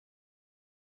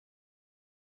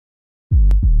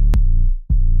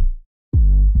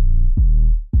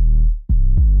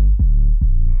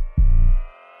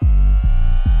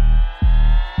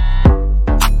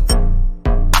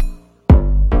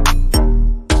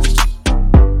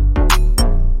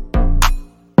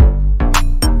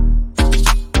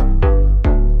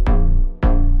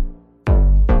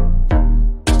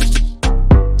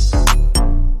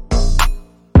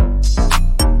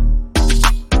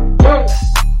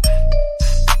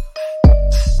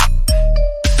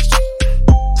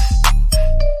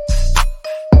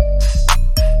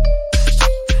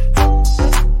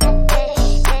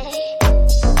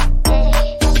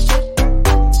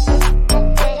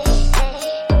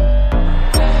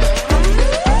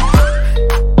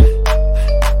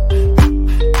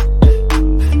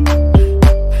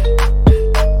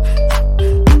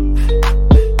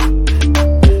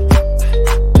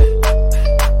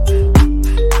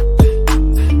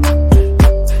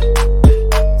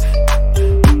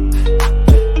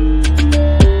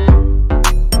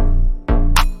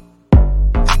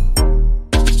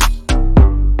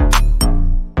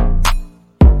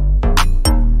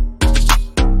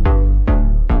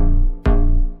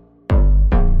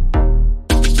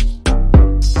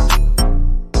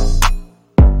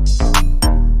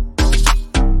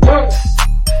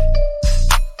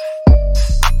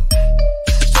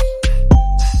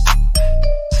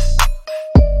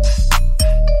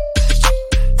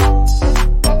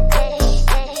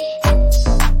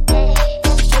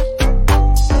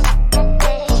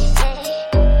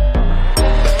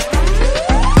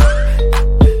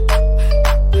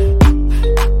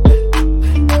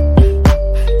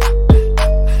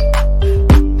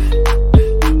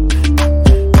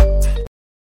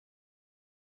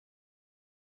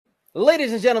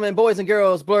Ladies and gentlemen, boys and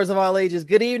girls, blurs of all ages,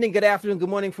 good evening, good afternoon, good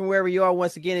morning from wherever you are.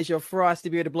 Once again, it's your frosty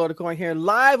bearded blow the coin here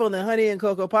live on the Honey and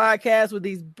Cocoa podcast with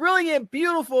these brilliant,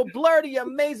 beautiful, blurty,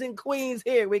 amazing queens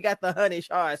here. We got the Honey,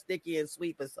 hard, sticky, and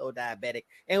sweet, but so diabetic.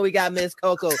 And we got Miss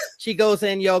Coco. She goes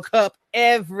in your cup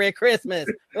every Christmas.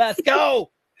 Let's go.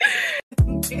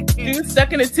 Dude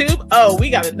stuck in a tube? Oh,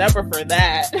 we got a number for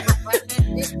that.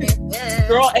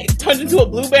 Girl turned into a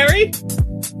blueberry?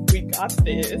 We got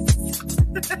this.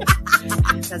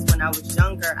 Because when I was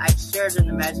younger, I shared an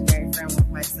imaginary friend with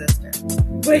my sister.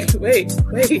 Wait.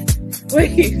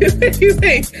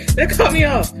 That caught me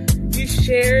off. You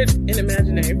shared an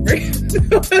imaginary friend.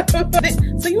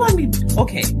 So you want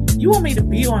me to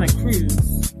be on a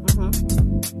cruise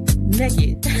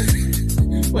naked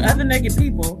with other naked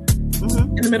people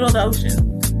in the middle of the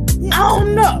ocean. Yeah. Oh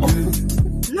no.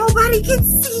 Nobody can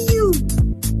see you.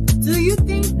 Do you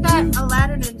think that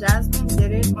Aladdin and Jasmine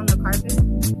did it on the carpet?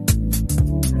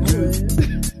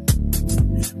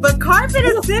 But carpet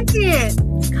is sentient.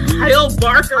 Kyle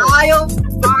Barker.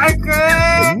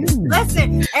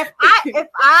 Listen,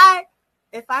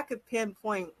 if I could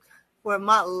pinpoint where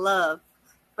my love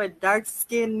for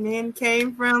dark-skinned men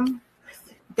came from,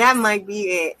 that might be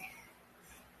it.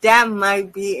 That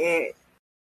might be it.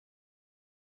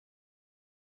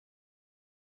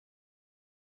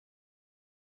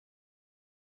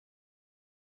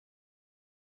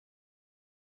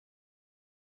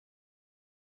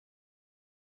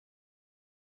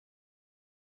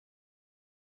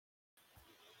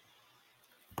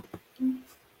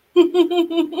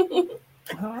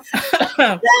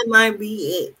 That might be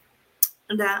it.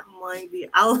 That might be.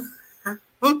 Oh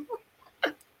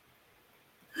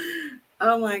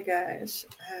my gosh.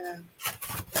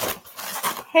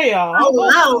 Hey y'all.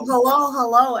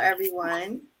 Hello,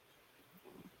 everyone.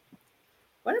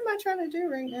 What am I trying to do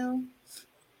right now?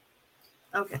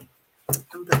 Okay,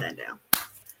 I'm put that down.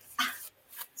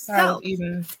 So,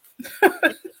 even.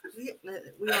 We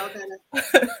all kind of we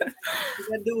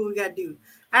gotta do what we gotta do.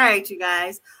 All right, you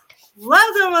guys.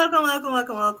 Welcome.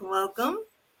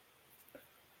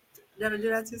 Did I do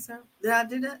that too, sir? Did I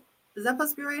do that? Is that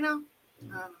supposed to be right now?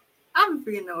 I'm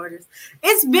forgetting the orders.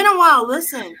 It's been a while.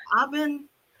 Listen, I've been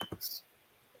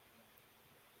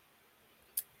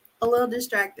a little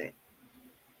distracted.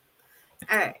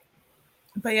 All right.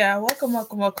 But yeah,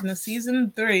 welcome to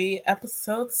season 3,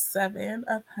 episode 7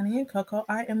 of Honey and Cocoa.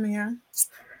 I am your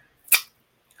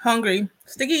hungry,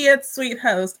 sticky yet sweet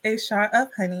host, a shot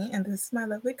of honey, and this is my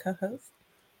lovely co-host.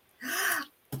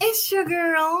 It's your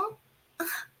girl,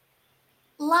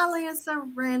 Lolly is so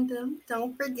random.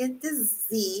 Don't forget the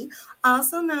Z,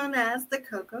 also known as the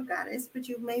Cocoa Goddess, but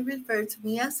you may refer to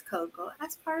me as Coco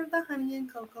as part of the Honey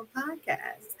and Cocoa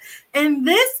podcast. And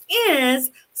this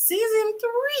is season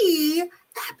 3,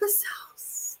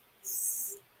 episodes.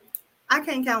 I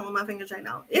can't count with my fingers right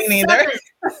now. It's Me neither. 7.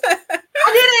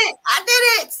 I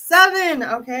did it. 7.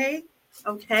 Okay.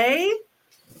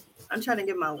 I'm trying to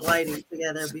get my lighting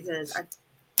together because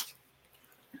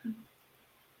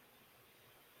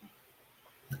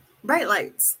bright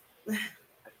lights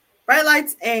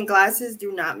and glasses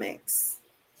do not mix.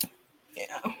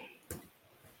 Yeah.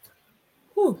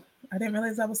 Whew. I didn't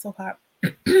realize that was so hot.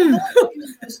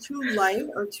 It's too light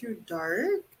or too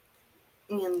dark,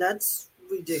 and that's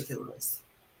ridiculous.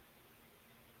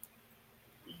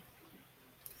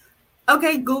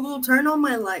 Okay, Google, turn on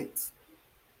my lights.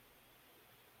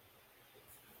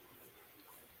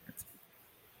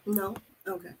 No?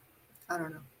 Okay. I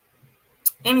don't know.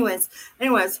 Anyways,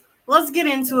 let's get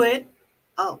into it.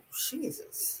 Oh,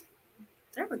 Jesus.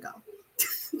 There we go.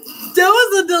 There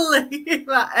was a delay if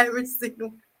I ever seen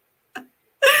one.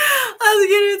 Let's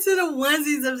get into the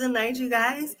onesies of the night, you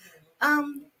guys.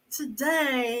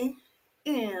 Today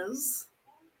is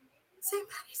St.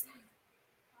 Patty's Day.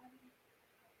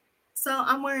 So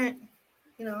I'm wearing,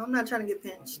 I'm not trying to get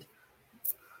pinched.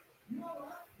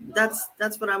 That's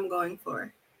what I'm going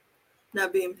for.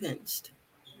 Not being pinched.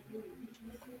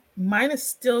 Mine is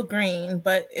still green,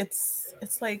 but it's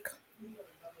like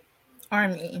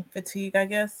army fatigue, I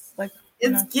guess. Like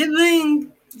it's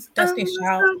giving Destiny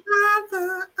Child.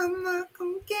 I'm not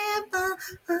gonna give up.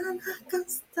 I'm not gonna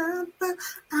stop.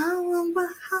 I will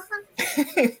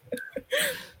behind.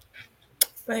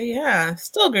 But yeah,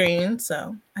 still green,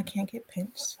 so I can't get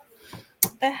pinched.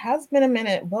 It has been a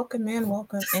minute. Welcome in,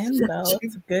 though.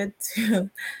 It's good to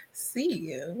see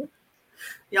you.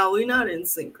 Y'all, we're not in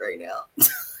sync right now.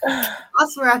 I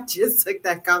swear I just took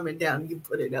that comment down and you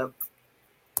put it up.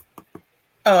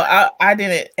 Oh, I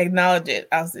didn't acknowledge it.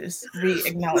 I was just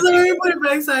re-acknowledging it. Let me put it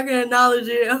back so I can acknowledge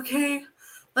it, okay?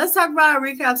 Let's talk about our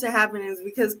recaps and happenings,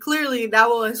 because clearly that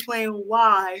will explain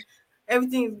why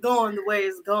everything's going the way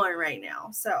it's going right now.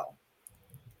 So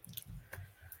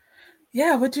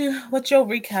yeah, what's your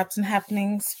recaps and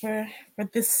happenings for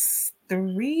this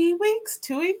 3 weeks,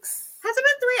 2 weeks? Has it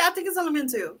been 3? I think it's only been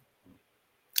 2.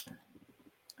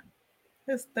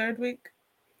 This 3rd week.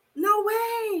 No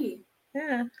way.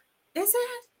 Yeah. Is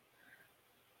it?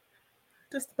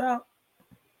 Just about.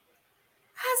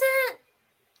 Has it?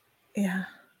 Yeah.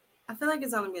 I feel like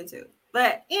it's only been 2.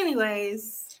 But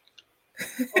anyways,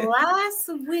 last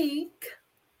week,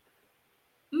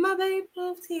 my babe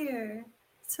moved here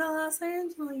to Los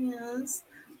Angeles.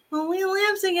 Well, we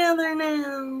live together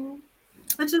now,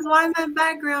 which is why my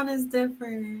background is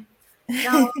different.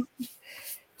 No,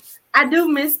 I do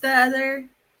miss the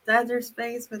other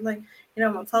space with, like, you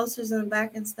know, my posters in the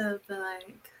back and stuff, but,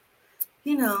 like,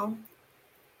 you know,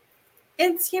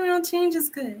 it's, you know, change is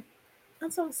good.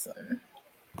 That's awesome.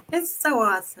 It's so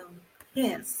awesome.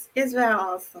 Yes, it's very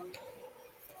awesome.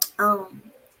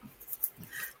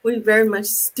 We very much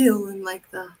still in, like,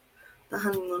 the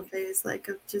honeymoon phase. Like,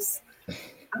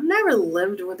 I've never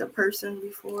lived with a person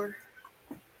before.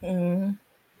 Mm.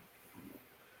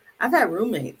 I've had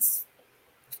roommates.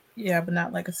 Yeah, but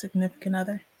not like a significant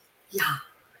other. Yeah.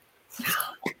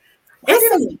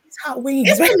 It's hot wings.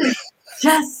 It's an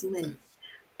adjustment.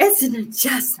 It's an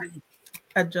adjustment.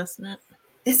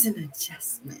 It's an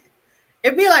adjustment.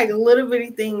 It'd be like little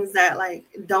bitty things that, like,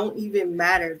 don't even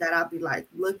matter that I'll be, like,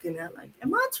 looking at, like,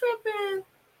 am I tripping?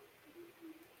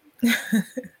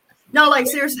 No, like,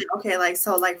 seriously. Okay, like,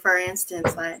 so, like, for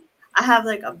instance, like, I have,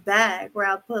 like, a bag where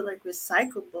I'll put, like,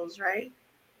 recyclables, right?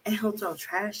 And he'll throw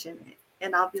trash in it.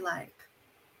 And I'll be like,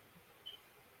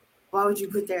 why would you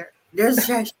put there? There's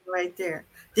trash right there.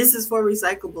 This is for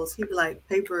recyclables. He'd be like,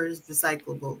 paper is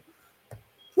recyclable.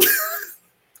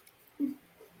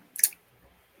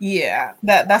 Yeah,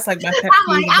 that's like my pet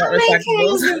peeve about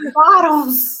recyclables.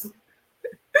 Bottles.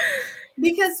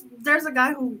 Because there's a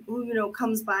guy who, you know,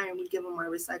 comes by and we give him our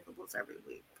recyclables every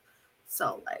week.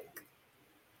 So, like,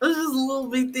 it's just little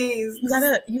big things.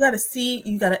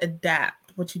 You gotta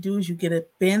adapt. What you do is you get a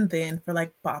bin then for,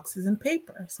 like, boxes and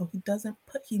paper. So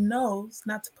he knows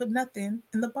not to put nothing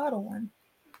in the bottle one.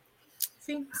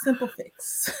 See, simple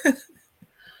fix.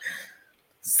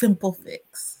 Simple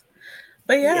fix.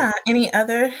 But yeah, any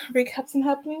other recaps and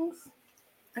happenings?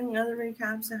 Any other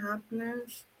recaps and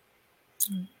happenings?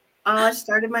 I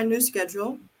started my new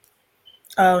schedule.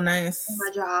 Oh, nice.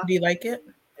 My job. Do you like it?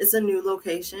 It's a new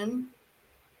location.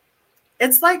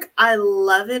 It's like I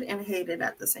love it and hate it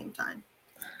at the same time.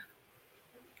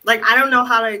 Like, I don't know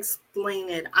how to explain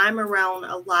it. I'm around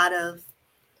a lot of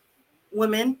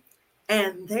women,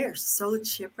 and they're so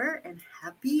chipper and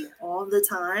happy all the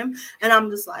time. And I'm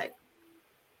just like,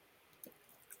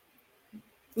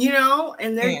 you know,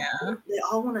 and they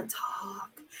all want to talk,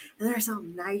 and they're so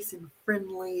nice and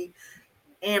friendly.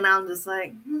 And I'm just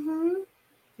like, you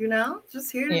know,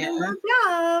 just here to do my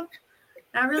job.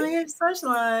 I really have to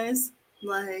socialize.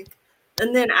 Like,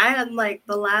 and then I had, like,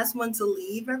 the last one to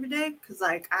leave every day because,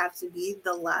 like, I have to be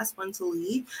the last one to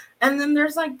leave. And then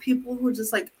there's, like, people who are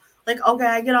just like, okay,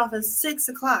 I get off at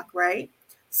 6:00, right?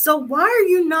 So why are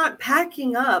you not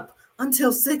packing up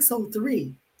until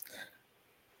 6:03?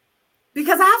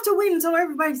 Because I have to wait until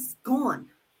everybody's gone.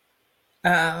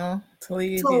 Oh, to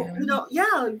leave. So, you know,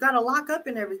 got to lock up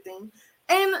and everything.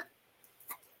 And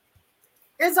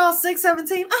it's all 6:17.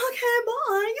 Okay,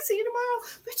 bye. See you tomorrow.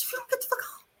 Bitch, you don't get the fuck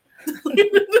home.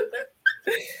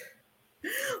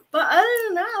 But other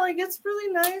than that, like, it's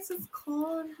really nice. It's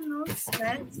cool. You know, it's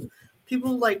nice.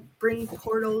 People, like, bring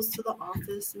portals to the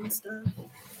office and stuff.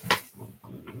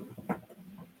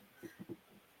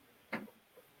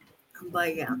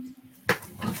 But yeah.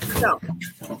 So.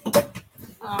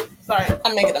 Oh, sorry,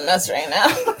 I'm making a mess right now.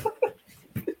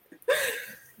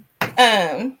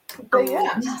 But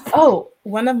yeah. Oh,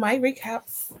 one of my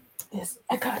recaps is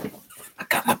I got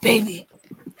my baby.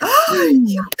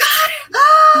 You got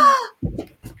it!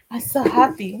 I'm so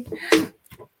happy.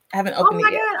 I haven't opened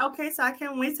it yet. Oh my god! Okay, so I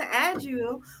can't wait to add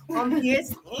you on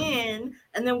PSN,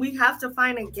 and then we have to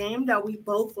find a game that we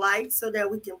both like so that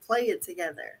we can play it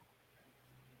together.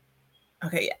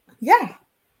 Okay, yeah.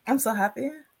 I'm so happy.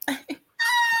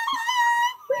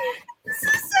 This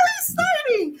is so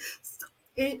exciting.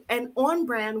 And on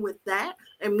brand with that,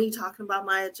 and me talking about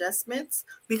my adjustments,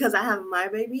 because I have my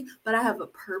baby, but I have a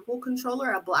purple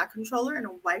controller, a black controller, and a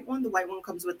white one. The white one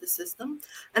comes with the system.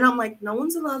 And I'm like, no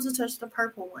one's allowed to touch the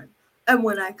purple one. And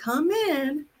when I come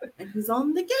in and he's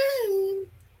on the game,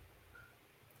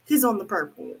 he's on the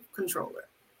purple controller.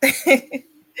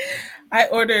 I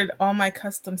ordered all my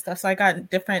custom stuff. So I got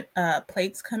different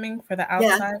plates coming for the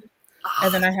outside.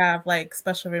 And then I have like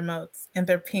special remotes, and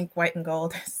they're pink, white, and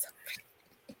gold.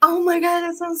 Oh my god,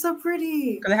 that sounds so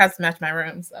pretty. Because it has to match my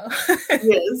room, so.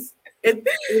 Yes.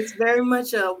 It's very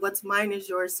much a what's mine is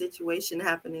yours situation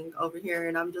happening over here.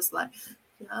 And I'm just like,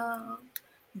 yeah.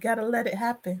 You gotta let it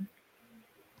happen.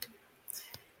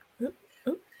 Oop,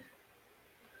 oop.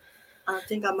 I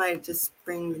think I might just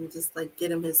bring and just like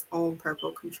get him his own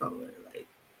purple controller. Like,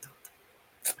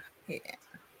 yeah.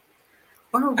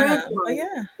 Or a red one.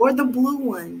 Yeah. Or the blue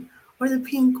one. Or the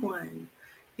pink one.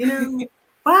 You know,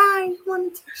 why you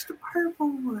want to touch the purple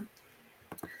one?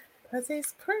 Because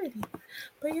it's pretty.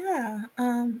 But yeah,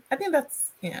 I think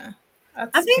that's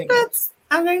I think that's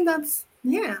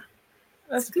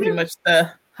That's pretty much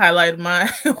the highlight of my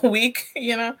week,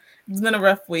 you know. It's been a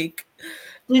rough week.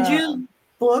 Did you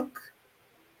book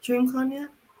DreamCon yet?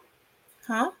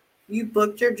 Huh? You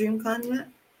booked your DreamCon yet?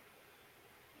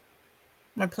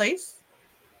 My place?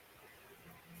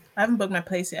 I haven't booked my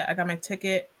place yet. I got my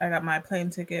ticket. I got my plane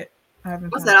ticket. I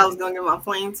said I was going to get my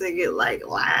plane ticket like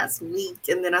last week,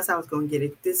 and then I said I was going to get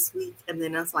it this week, and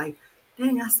then I was like,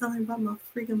 dang, I still ain't bought my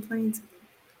freaking plane ticket.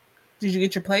 Did you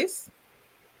get your place?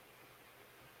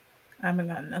 I haven't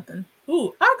got nothing.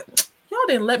 Ooh, y'all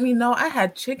didn't let me know I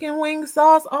had chicken wing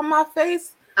sauce on my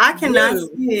face. I cannot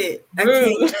see it. I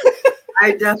can't.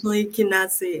 I definitely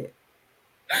cannot see it.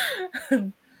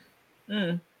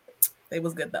 It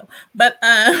was good though. But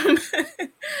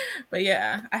but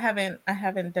yeah, I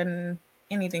haven't done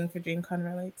anything for DreamCon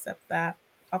really except that.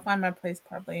 I'll find my place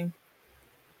probably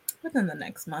within the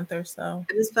next month or so.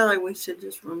 I just felt like we should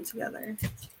just room together.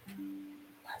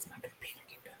 Why is my computer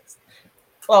keep doing this?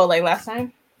 Oh, like last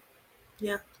time?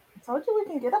 Yeah. I told you we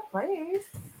can get a place.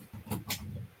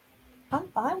 I'm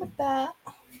fine with that.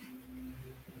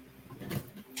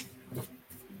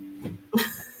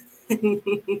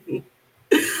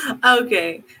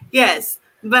 Okay. Yes,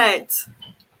 but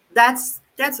that's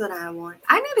what I want.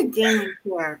 I need a gaming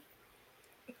chair.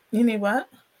 You need what?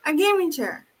 A gaming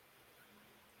chair.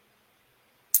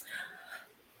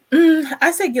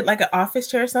 I say get like an office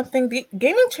chair or something. The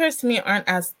gaming chairs to me aren't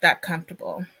as that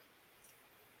comfortable.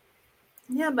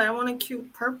 Yeah, but I want a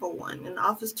cute purple one, and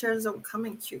office chairs don't come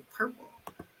in cute purple.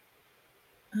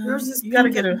 Yours is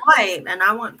pink and white, and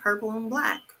I want purple and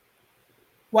black.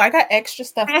 Well, I got extra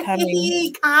stuff coming.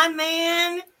 Hey, con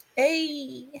man.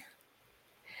 Hey.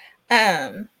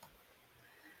 I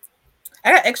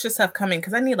got extra stuff coming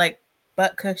because I need like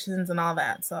butt cushions and all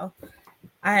that. So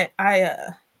I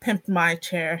pimped my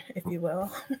chair, if you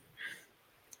will.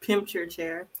 Pimped your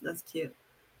chair. That's cute.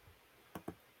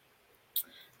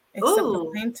 Except the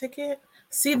plane ticket.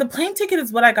 See, the plane ticket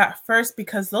is what I got first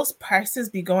because those prices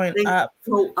be going up.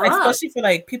 Like, especially for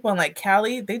like people in like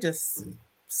Cali, they just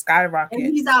skyrocket.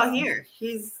 And he's out here.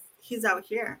 He's out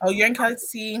here. Oh, you're in Cali?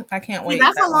 See, I can't wait.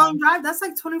 That's a long drive. That's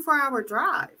like 24-hour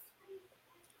drive.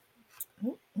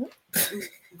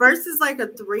 Versus like a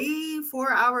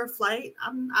 3-4 hour flight.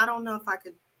 I don't know if I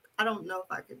could do that. I don't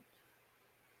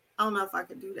know if I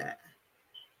could do that.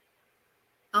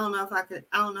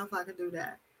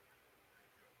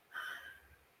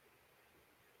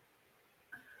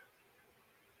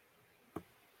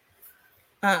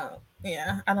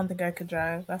 Yeah, I don't think I could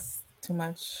drive. That's too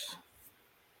much.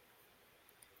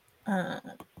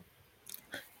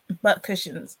 Butt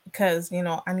cushions, because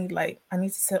I need to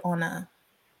sit on a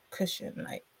cushion,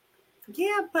 like.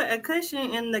 Yeah, but a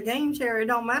cushion in the game chair, it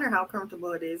don't matter how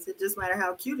comfortable it is. It just matter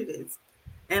how cute it is.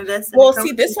 And that's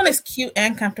see, this one is cute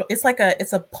and comfortable. It's like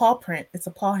it's a paw print. It's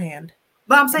a paw hand.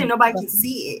 But I'm saying nobody can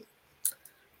see it.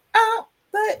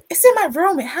 But it's in my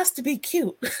room. It has to be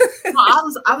cute. No,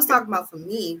 I was talking about for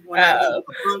me when I get an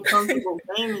uncomfortable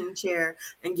gaming chair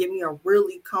and give me a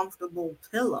really comfortable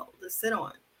pillow to sit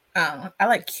on. I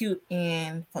like cute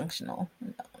and functional.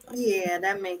 Yeah,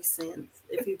 that makes sense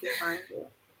if you can find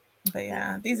it. But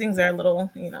yeah, these things are a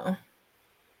little, you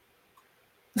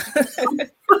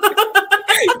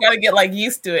gotta get like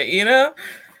used to it,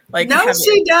 Like no,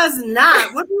 she does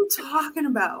not. What are you talking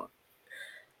about?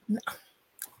 No.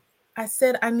 I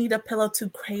said I need a pillow to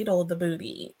cradle the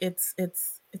booty. It's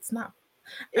not.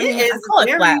 I call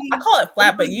it flat. I call it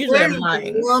flat, but usually I'm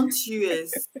lying.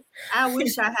 Voluptuous. I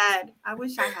wish I had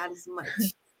as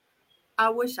much. I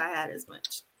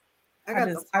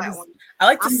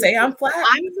like to say I'm flat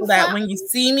so that when you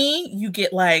see me, you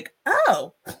get like,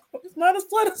 oh, it's not as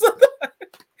flat as I thought.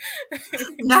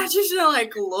 Not just to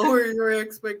like lower your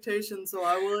expectations, so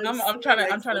I will. I'm trying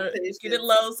to get it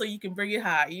low so you can bring it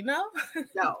high. No,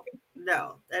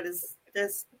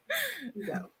 that's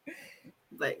no.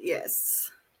 But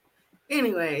yes.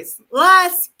 Anyways,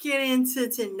 let's get into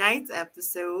tonight's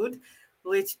episode.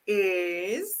 which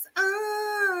is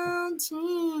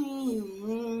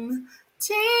dream,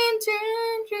 dream.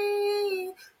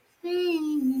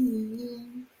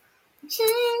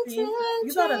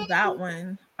 You thought of that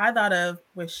one. I thought of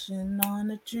Wishing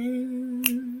on a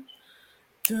Dream.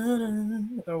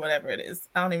 Or whatever it is.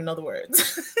 I don't even know the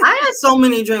words. I had so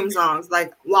many dream songs,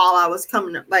 like while I was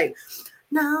coming up, like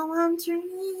now I'm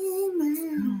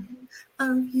dreaming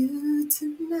of you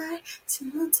tonight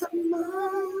till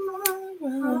tomorrow.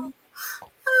 I'll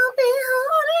be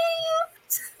holding you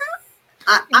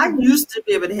tight. I used to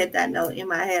be able to hit that note in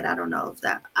my head. I don't know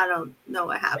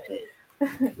what happened.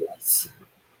 Yes.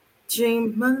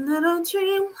 Dream a little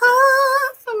dream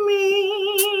of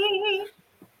me.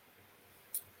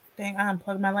 Dang, I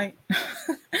unplugged my light.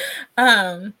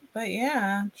 But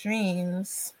yeah,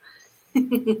 dreams.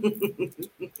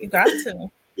 You got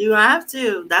to. You have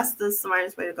to. That's the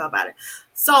smartest way to go about it.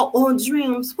 So, on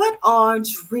dreams, what are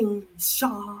dreams,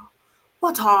 Shaw?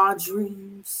 What are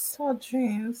dreams? What are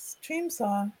dreams? Dreams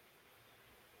are.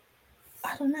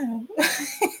 I don't know.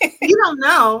 You don't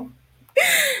know.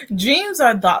 Dreams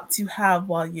are thoughts you have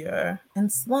while you're in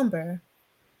slumber.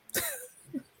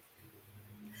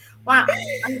 Wow.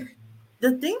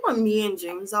 The thing with me and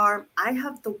dreams are, I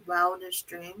have the wildest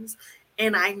dreams,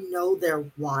 and I know they're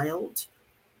wild,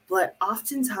 but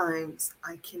oftentimes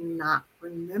I cannot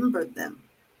remember them.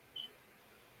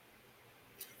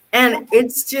 And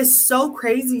it's just so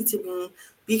crazy to me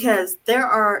because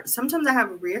sometimes I have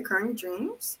reoccurring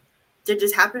dreams that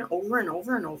just happen over and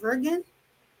over and over again.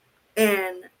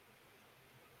 And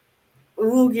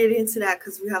we'll get into that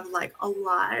because we have like a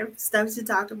lot of stuff to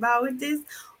talk about with this.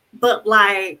 But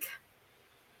like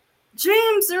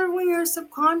dreams are when your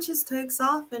subconscious takes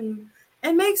off and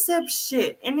makes up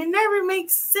shit. And it never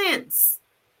makes sense.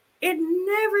 It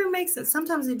never makes sense.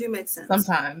 Sometimes it do make sense.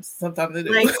 Sometimes it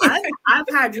do. Like I've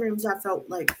had dreams that felt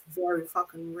like very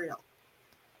fucking real.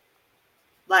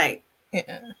 Like,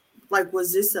 like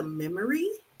was this a memory?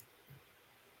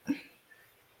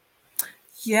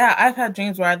 Yeah, I've had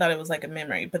dreams where I thought it was like a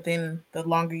memory, but then the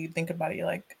longer you think about it, you're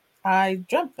like, I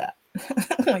dreamt that.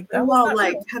 Like that. Well,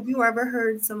 like, real. Have you ever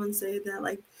heard someone say that,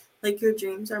 like your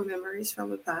dreams are memories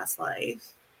from a past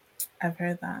life? I've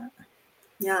heard that.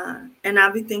 Yeah, and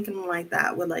I'll be thinking like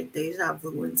that with like deja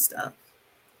vu and stuff.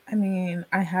 I mean,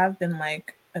 I have been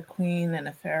like a queen and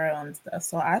a pharaoh and stuff,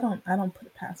 so I don't put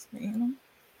it past me, you know.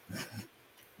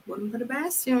 Wouldn't put it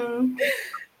past you.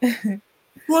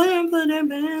 Wouldn't put it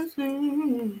past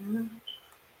you.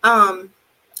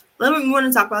 Let me want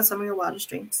to talk about some of your wildest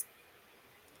dreams.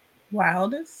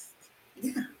 Wildest?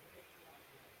 Yeah.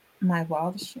 My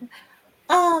wildest dream.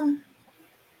 I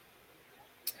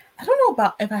don't know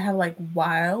about if I have like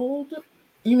wild.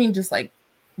 You mean just like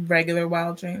regular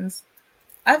wild dreams?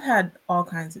 I've had all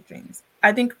kinds of dreams.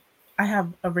 I think I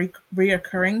have a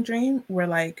reoccurring dream where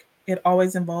like it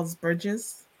always involves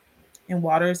bridges and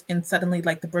waters, and suddenly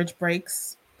like the bridge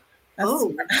breaks. That's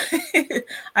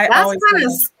kind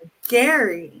of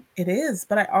scary. It is,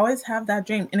 but I always have that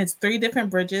dream, and it's 3 different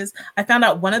bridges. I found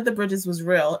out one of the bridges was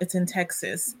real. It's in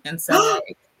Texas, and so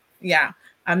like, yeah.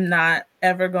 I'm not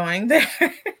ever going there.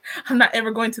 I'm not ever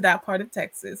going to that part of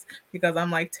Texas because I'm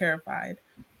like terrified.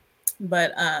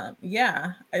 But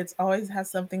yeah, it's always has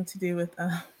something to do with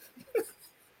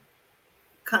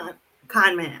con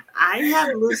man. I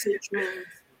have lucid dreams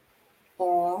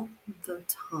all the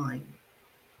time.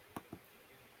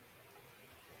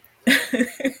 I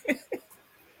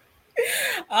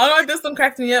don't know if this one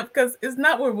cracks me up because it's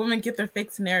not where women get their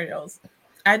fake scenarios.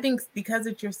 I think because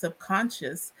it's your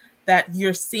subconscious that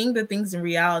you're seeing the things in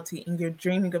reality and you're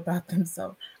dreaming about them.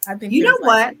 So I think you know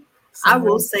what? I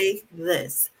will say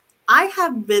this. I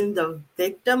have been the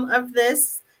victim of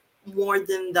this more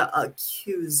than the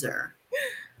accuser.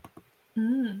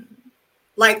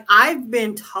 Like I've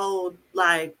been told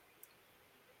like,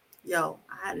 yo,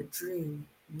 I had a dream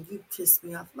and you pissed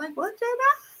me off. Like, what did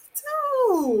I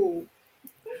do?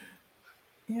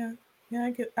 Yeah,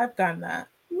 I've gotten that.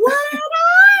 What did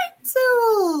I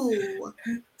do?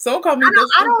 Someone called me.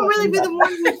 I don't really be the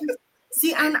one who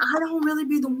see, and I don't really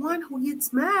be the one who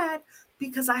gets mad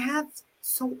because I have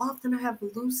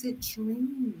lucid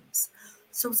dreams.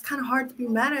 So it's kind of hard to be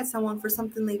mad at someone for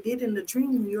something they did in the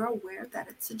dream when you're aware that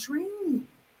it's a dream.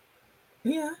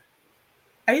 Yeah.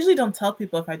 I usually don't tell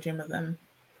people if I dream of them.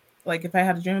 Like if I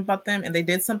had a dream about them and they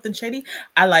did something shady,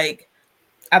 I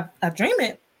dream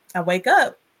it. I wake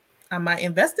up. I might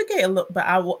investigate a little, but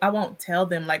I won't tell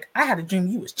them like I had a dream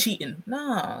you was cheating.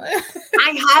 No.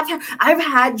 I've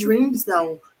had dreams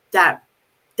though that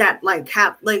like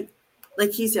have like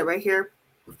he said right here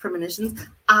with premonitions.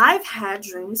 I've had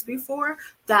dreams before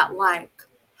that like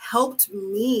helped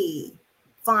me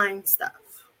find stuff.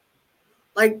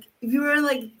 Like, if you were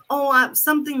like, oh,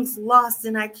 something's lost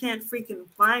and I can't freaking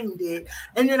find it,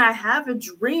 and then I have a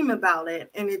dream about it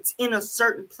and it's in a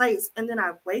certain place, and then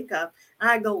I wake up and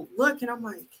I go look and I'm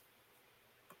like,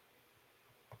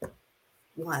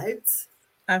 what?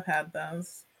 I've had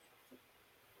those.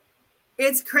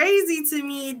 It's crazy to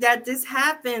me that this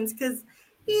happens because,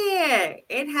 yeah,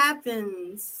 it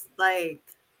happens. Like,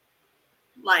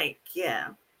 yeah.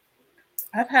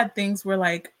 I've had things where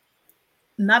like,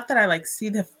 not that I see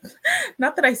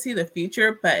the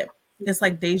future, but it's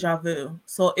like deja vu.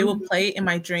 So it will play in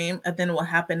my dream and then it will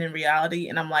happen in reality.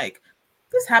 And I'm like,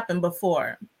 this happened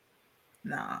before.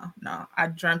 Nah, I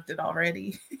dreamt it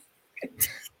already.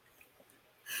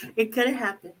 It could have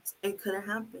happened. It could have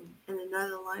happened in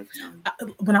another lifetime.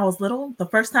 When I was little, the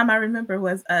first time I remember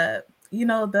was, the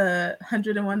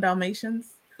 101 Dalmatians.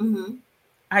 Mm-hmm.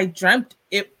 I dreamt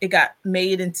it got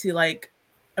made into like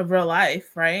a real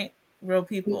life, right? Real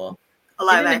people.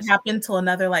 It didn't happen until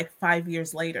another like 5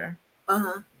 years later.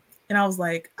 Uh-huh. And I was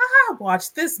like, I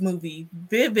watched this movie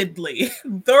vividly,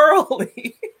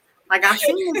 thoroughly. Like, I've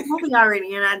seen this movie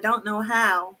already, and I don't know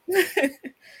how.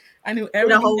 I knew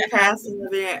everything. The whole casting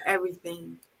of it,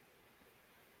 everything.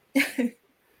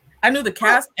 I knew the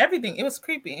cast, everything. It was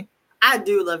creepy. I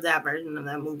do love that version of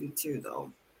that movie too,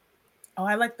 though. Oh,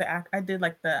 I like the act. I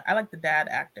like the dad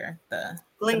actor, the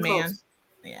Glenn man. Close.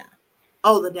 Yeah.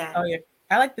 Oh, the dad. Oh yeah,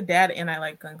 I like the dad, and I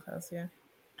like Glenn Close. Yeah.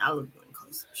 I love Glenn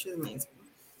Close. She's amazing.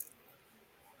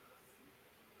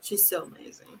 She's so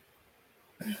amazing.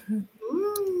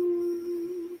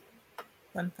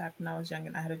 Fun fact: when I was young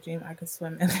and I had a dream I could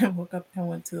swim, and then woke up and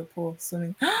went to the pool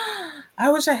swimming. I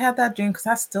wish I had that dream because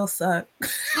I still suck.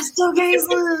 I still can't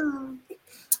swim.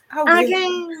 I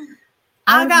can't.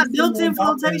 I got built-in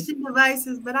flotation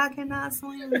devices, but I cannot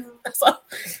swim. So,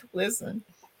 listen,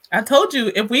 I told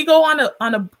you if we go on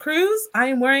a cruise, I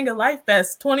am wearing a life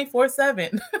vest 24/7,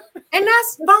 and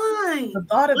that's fine. The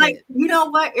thought of like, it. You know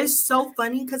what? It's so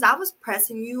funny because I was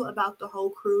pressing you about the whole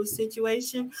cruise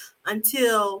situation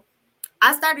until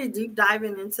I started deep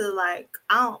diving into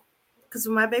because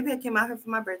when my baby had came out here for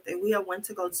my birthday, we had went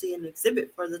to go see an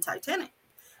exhibit for the Titanic,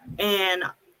 and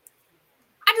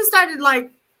I just started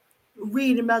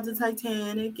reading about the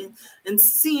Titanic and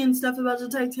seeing stuff about the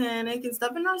Titanic and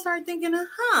stuff, and I started thinking,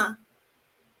 how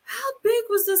big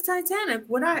was this Titanic?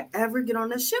 Would I ever get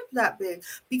on a ship that big?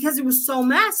 Because it was so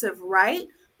massive, right?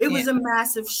 It was a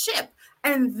massive ship,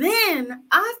 and then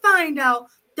I find out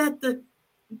that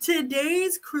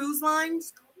today's cruise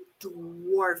lines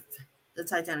dwarf the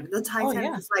Titanic. The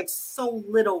Titanic is so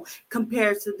little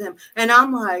compared to them. And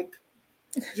I'm like,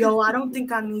 yo, I don't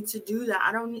think I need to do that.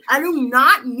 I do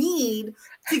not need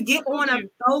to get on a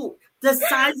boat the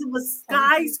size of a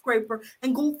skyscraper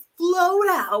and go float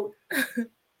out.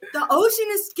 The ocean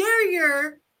is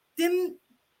scarier than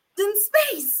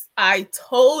space. I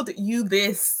told you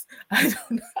this. I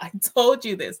told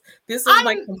you this. This is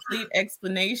my complete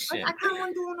explanation. I kind of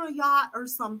want to go on a yacht or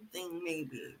something,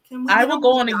 maybe. I will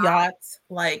go on a yacht,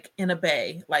 in a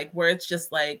bay, where it's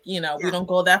just we don't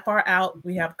go that far out.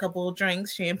 We have a couple of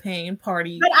drinks, champagne,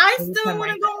 party. But I still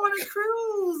want to go on a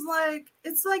cruise.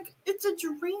 It's a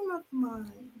dream of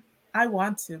mine. I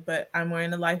want to, but I'm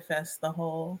wearing a life vest the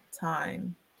whole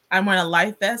time. I'm wearing a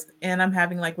life vest and I'm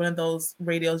having one of those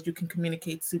radios you can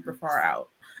communicate super far out.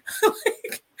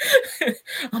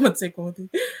 I'm gonna take one with you.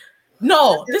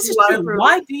 No, this is true.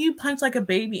 Why do you punch like a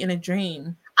baby in a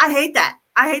dream? I hate that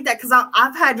because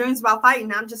I've had dreams about fighting.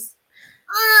 And I'm just,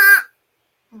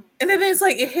 and then it's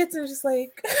it hits and it's just what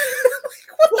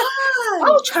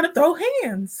I was trying to throw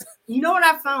hands. You know what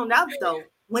I found out though?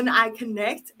 When I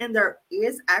connect and there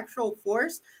is actual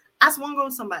force, I swung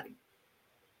on somebody.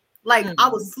 I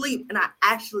was asleep and I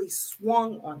actually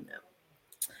swung on them.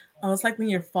 Oh, it's like when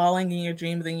you're falling in your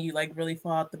dream, then you really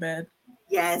fall out the bed.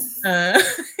 Yes.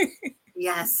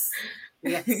 Yes.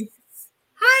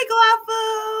 Hi, Guapo.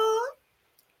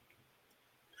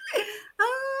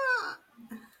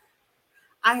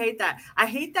 I hate that.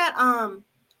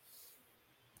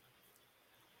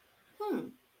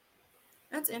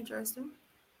 That's interesting.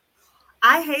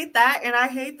 I hate that, and I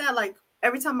hate that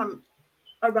every time I'm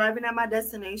arriving at my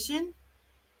destination,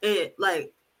 it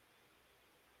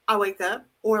I wake up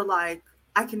or I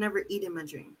can never eat in my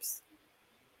dreams.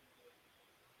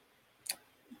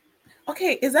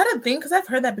 Okay, is that a thing? Because I've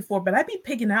heard that before, but I'd be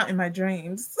pigging out in my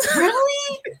dreams.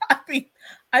 Really?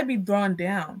 I'd be drawn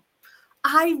down.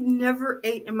 I've never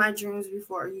ate in my dreams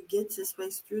before. You get to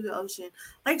space through the ocean,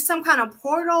 some kind of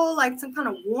portal, some kind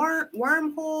of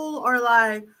wormhole, or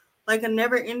a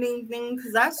never-ending thing.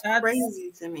 Because that's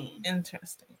crazy to me.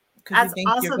 Interesting. because you That's think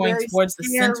you're also going very towards the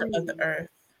center scary. of the earth.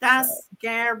 That's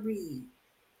scary.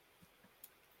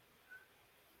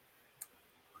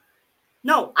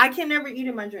 No, I can never eat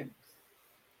in my dreams.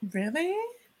 Really?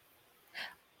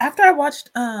 After I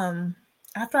watched what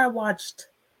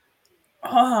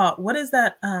is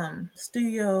that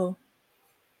studio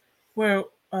where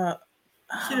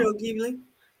Studio Ghibli.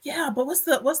 yeah, but what's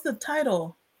the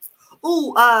title?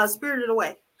 Ooh, Spirited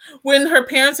Away. When her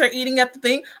parents are eating at the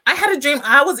thing, I had a dream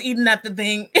I was eating at the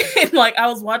thing, and like I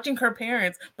was watching her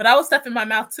parents, but I was stuffing my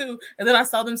mouth too, and then I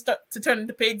saw them start to turn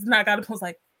into pigs, and I got up and was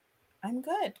like, I'm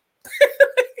good.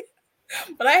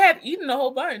 But I had eaten a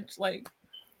whole bunch. Like,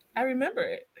 I remember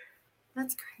it.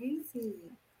 That's crazy.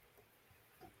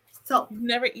 So You've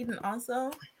never eaten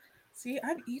also? See,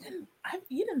 I've eaten before.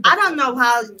 I don't know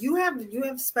how you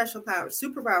have special powers,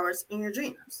 superpowers in your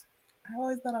dreams. I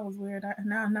always thought I was weird.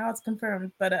 Now it's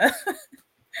confirmed. But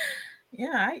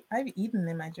yeah, I've eaten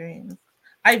in my dreams.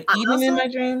 I've eaten in my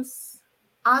dreams.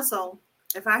 Also,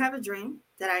 if I have a dream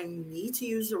that I need to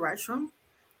use the restroom,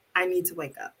 I need to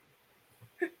wake up.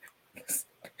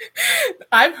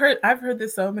 I've heard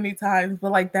this so many times,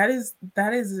 but like that is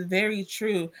very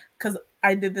true, because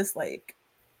I did this, like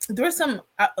there was some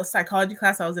psychology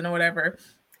class I was in or whatever,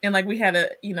 and like we had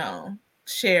a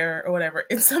share or whatever,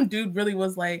 and some dude really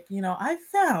was like, I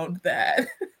found that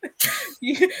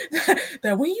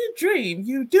that when you dream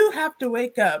you do have to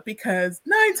wake up, because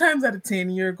 9 times out of 10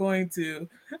 you're going to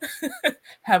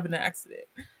have an accident.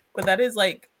 But that is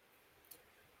like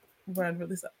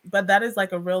but that is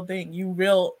like a real thing.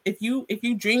 If you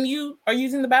dream you are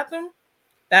using the bathroom,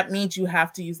 that means you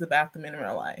have to use the bathroom in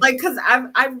real life. Like, because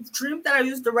I've dreamed that I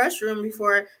used the restroom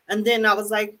before, and then I was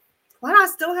like, why do I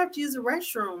still have to use the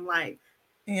restroom? Like,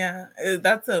 yeah,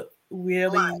 that's a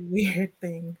really weird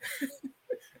thing. And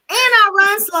I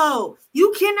run slow.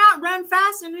 You cannot run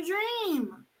fast in a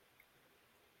dream.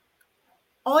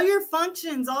 All your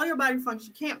functions, all your body functions,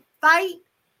 you can't fight,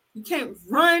 you can't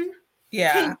run.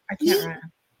 Yeah, I can't run.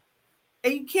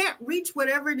 And you can't reach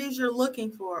whatever it is you're looking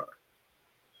for.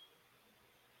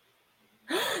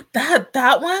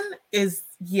 That one is,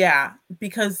 yeah,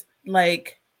 because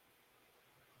like,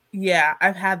 yeah,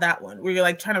 I've had that one where you're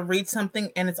like trying to reach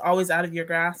something and it's always out of your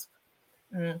grasp.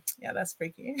 Yeah, that's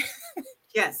freaky.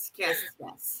 Yes.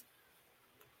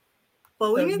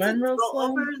 But we need to go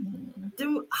over.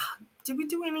 Did we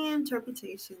do any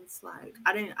interpretations? Like,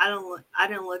 I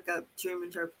didn't look up dream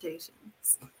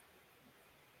interpretations.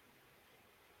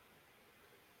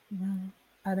 No,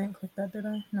 I didn't click that, did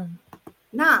I? No.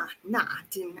 Nah, I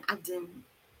didn't.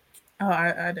 Oh,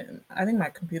 I didn't. I think my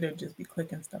computer just be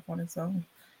clicking stuff on its own.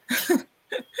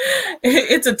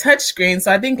 It's a touch screen,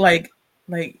 so I think like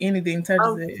anything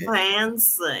touches it.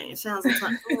 Fancy. She has a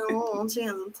touch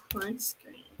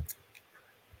screen.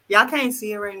 Y'all can't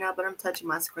see it right now, but I'm touching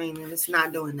my screen and it's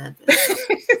not doing nothing.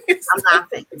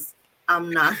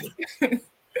 I'm not.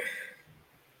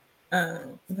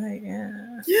 But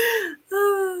yeah.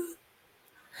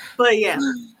 But yeah.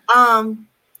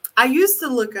 I used to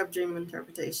look up dream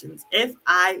interpretations if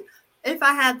I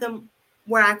had them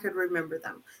where I could remember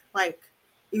them. Like,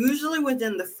 usually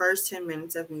within the first 10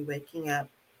 minutes of me waking up,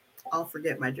 I'll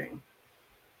forget my dream.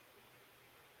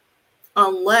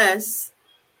 Unless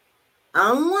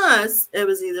it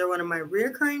was either one of my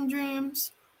recurring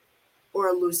dreams or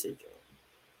a lucid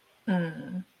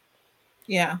dream.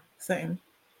 Yeah, same.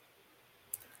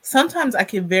 Sometimes I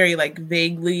can very like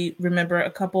vaguely remember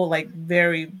a couple, like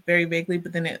very, very vaguely,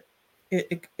 but then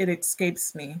it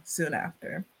escapes me soon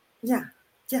after. Yeah.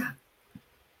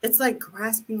 It's like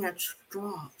grasping at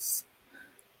straws.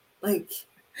 Like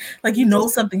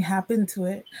something happened to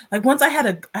it. Like once I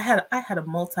had a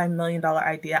multi-million-dollar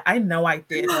idea. I know I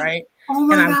did, right? Oh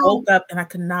my God. I woke up and I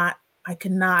could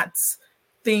not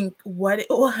think what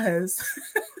it was.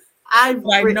 I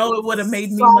know it would have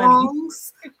made me money.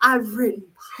 I've written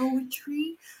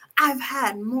poetry. I've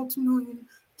had multi-million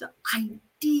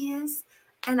ideas,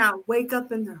 and I wake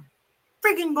up and they're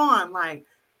freaking gone. Like,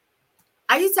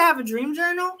 I used to have a dream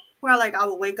journal where I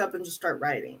would wake up and just start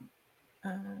writing.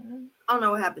 I don't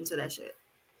know what happened to that shit.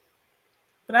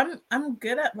 But I'm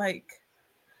good at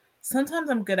sometimes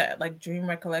I'm good at dream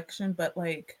recollection, but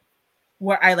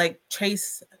where I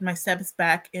trace my steps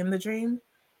back in the dream.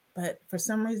 But for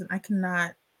some reason I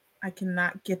cannot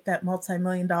get that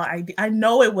multi-million-dollar idea. I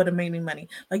know it would have made me money.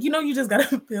 You just got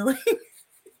a feeling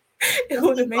it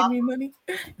would have made me money,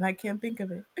 and I can't think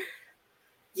of it.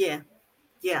 Yeah.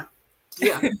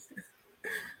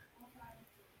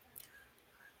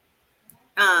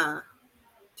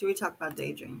 Should we talk about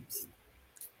daydreams?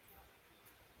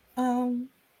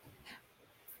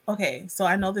 Okay, so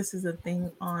I know this is a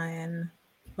thing on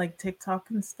like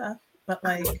TikTok and stuff, but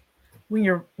like when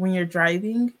you're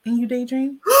driving and you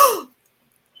daydream,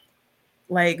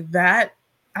 like that,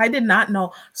 I did not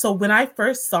know. So when I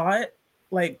first saw it,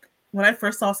 like when I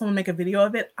first saw someone make a video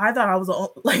of it, I thought I was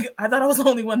the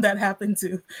only one that happened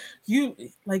to. You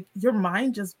like your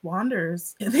mind just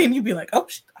wanders, and then you'd be like, "Oh,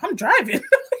 I'm driving."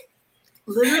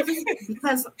 Literally,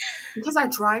 because I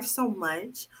drive so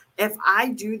much, if I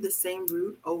do the same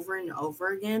route over and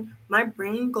over again, my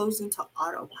brain goes into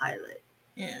autopilot.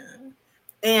 Yeah.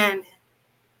 And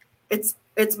it's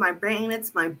my brain,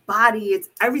 it's my body, it's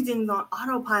everything's on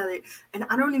autopilot. And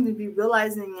I don't even be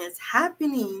realizing it's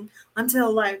happening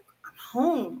until like I'm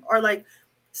home. Or like,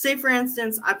 say for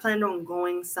instance, I planned on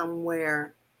going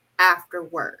somewhere after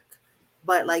work.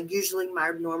 But like usually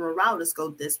my normal route is go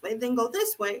this way, then go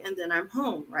this way, and then I'm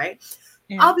home, right?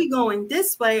 Yeah. I'll be going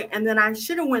this way, and then I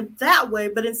should have went that way,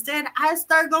 but instead I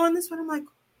start going this way. I'm like,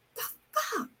 the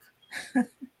fuck?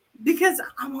 Because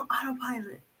I'm on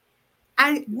autopilot.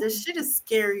 This shit is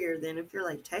scarier than if you're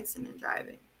like texting and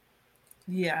driving.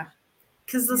 Yeah.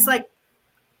 Because it's like,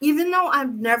 even though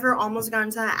I've never almost gotten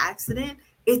into an accident,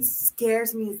 it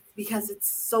scares me because it's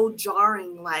so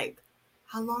jarring. Like,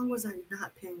 how long was I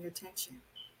not paying attention?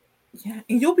 Yeah,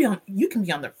 and you can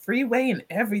be on the freeway and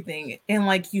everything, and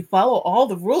like you follow all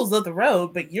the rules of the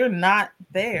road, but you're not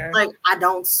there. Like, I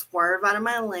don't swerve out of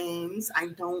my lanes. I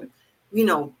don't,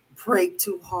 brake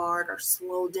too hard or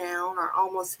slow down or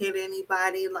almost hit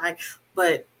anybody. Like,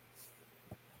 but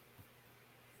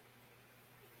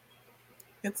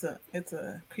it's a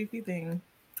creepy thing.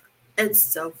 It's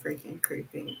so freaking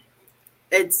creepy.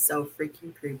 It's so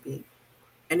freaking creepy.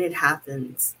 And it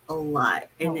happens a lot.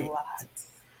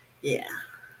 Yeah.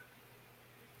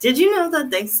 Did you know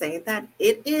that they say that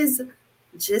it is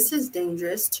just as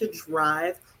dangerous to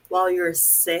drive while you're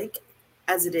sick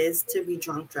as it is to be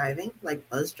drunk driving, like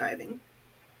buzz driving?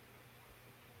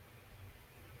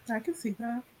 I can see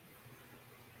that.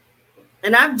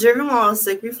 And I've driven while I was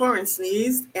sick before and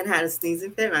sneezed and had a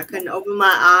sneezing fit and I couldn't open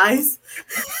my eyes.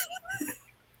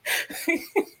 Yeah.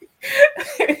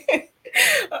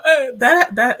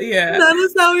 That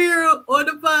is how we were on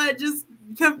the pod, just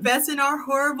confessing our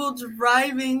horrible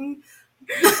driving.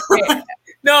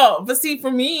 No, but see,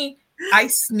 for me, I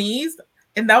sneezed,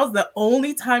 and that was the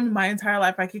only time in my entire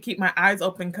life I could keep my eyes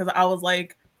open because I was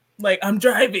like I'm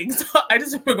driving. So I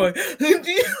just remember going.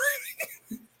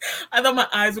 I thought my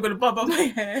eyes were gonna pop out my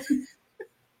head.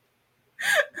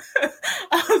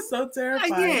 I was so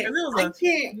terrified. I can't do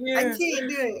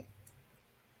it.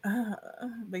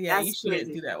 But yeah, that's you shouldn't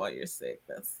crazy. Do that while you're sick.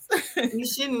 You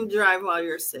shouldn't drive while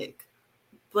you're sick.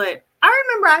 But I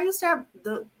remember I used to have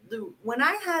the when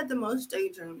I had the most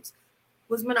daydreams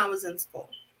was when I was in school.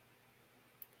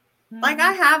 Mm-hmm. Like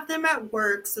I have them at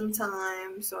work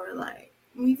sometimes, or like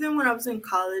even when I was in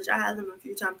college, I had them a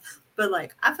few times. But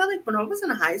like I felt like when I was in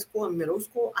high school and middle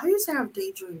school, I used to have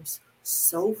daydreams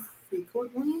so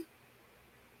frequently.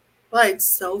 Like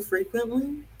so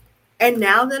frequently. And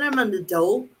now that I'm an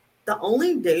adult, the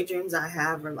only daydreams I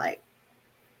have are like,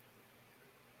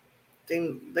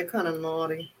 they're kind of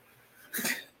naughty.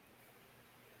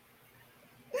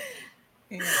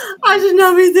 Yeah. I should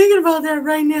not be thinking about that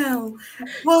right now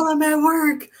while I'm at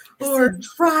work or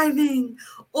driving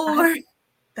or...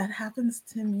 That happens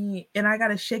to me, and I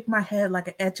gotta shake my head like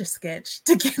an Etch-a-Sketch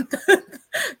to get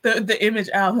the image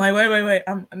out. I'm like, wait.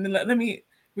 Let me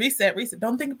reset.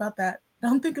 Don't think about that.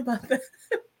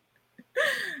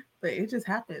 But it just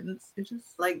happens. It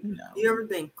just like you ever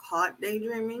been caught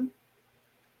daydreaming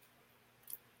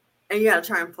and you gotta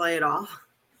try and play it off?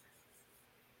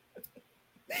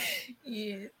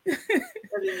 Yeah.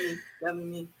 That'd be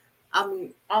me. I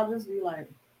mean, I'll just be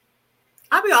like,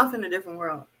 I'll be off in a different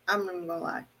world. I'm not even gonna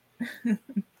lie.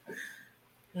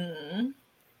 Mm.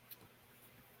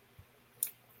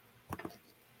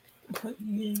 But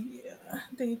yeah,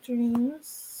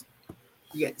 daydreams.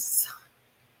 Yes.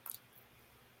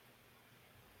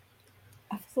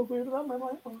 I feel so weird without my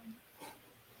light on.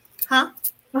 Huh?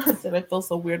 I said I feel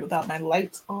so weird without my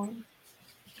lights on.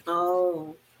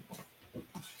 Oh.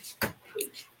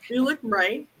 You look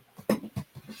bright.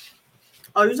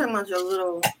 Oh, you're talking about your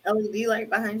little LED light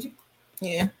behind you?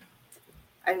 Yeah.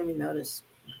 I didn't even notice.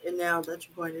 And now that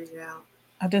you pointed it out.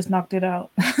 I just knocked it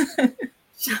out.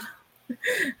 Shut up.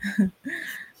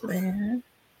 Man.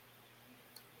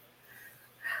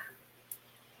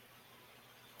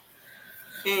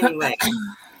 Anyway,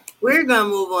 we're going to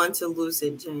move on to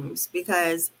lucid dreams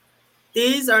because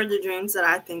these are the dreams that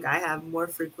I think I have more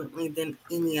frequently than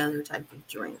any other type of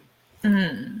dream.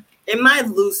 Mm. In my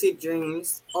lucid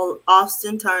dreams,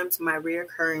 oftentimes my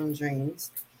reoccurring dreams,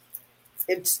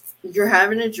 you're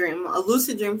having a dream. A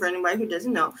lucid dream, for anybody who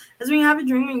doesn't know, is when you have a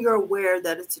dream and you're aware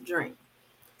that it's a dream.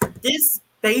 This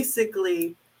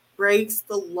basically breaks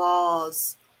the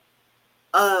laws,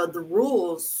 the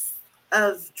rules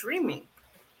of dreaming.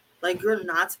 Like, you're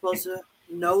not supposed to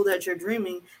know that you're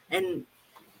dreaming, and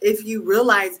if you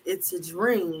realize it's a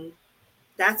dream,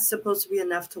 that's supposed to be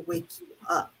enough to wake you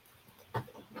up.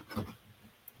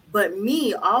 But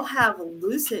me, I'll have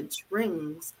lucid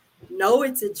dreams, know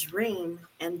it's a dream,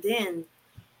 and then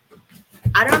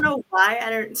I don't know why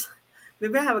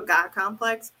maybe I have a God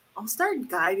complex. I'll start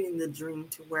guiding the dream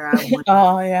to where I want.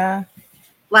 Oh yeah.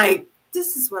 Like,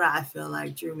 this is what I feel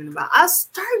like dreaming about. I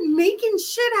start making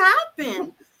shit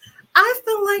happen. I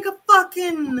feel like a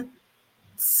fucking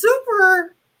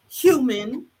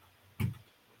superhuman.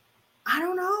 I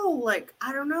don't know. Like,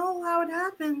 I don't know how it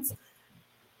happens.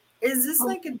 Is this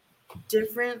like a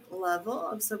different level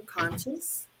of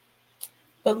subconscious?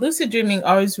 But lucid dreaming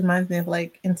always reminds me of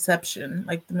like Inception,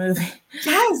 like the movie.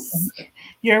 Yes.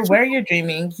 You're aware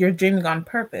you're dreaming on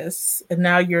purpose, and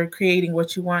now you're creating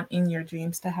what you want in your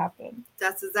dreams to happen.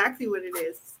 That's exactly what it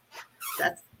is.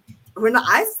 That's when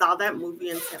I saw that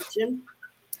movie Inception,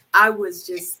 I was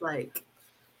just like,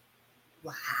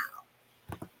 wow.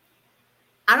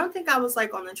 I don't think I was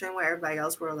like on the train where everybody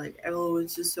else were like, oh,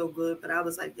 it's just so good. But I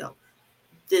was like, yo,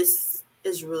 this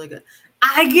is really good.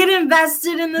 I get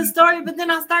invested in the story, but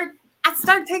then I start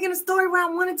taking the story where I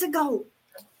want it to go.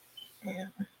 Yeah.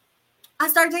 I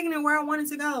start taking it where I want it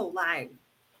to go. Like,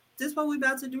 this is what we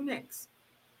about to do next.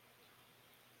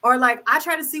 Or like, I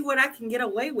try to see what I can get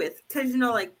away with. Because, you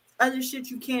know, like, other shit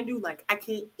you can't do. Like, I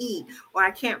can't eat or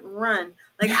I can't run.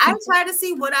 Like, I try to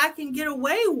see what I can get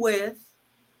away with,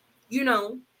 you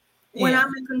know, when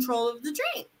I'm in control of the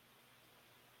dream.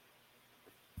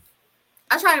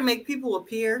 I try to make people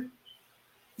appear.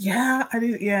 Yeah, I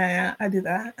do. Yeah, I do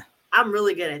that. I'm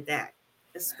really good at that,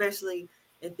 especially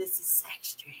if it's a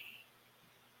sex dream.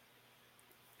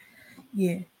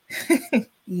 Yeah.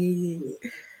 Yeah.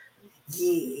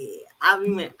 I'll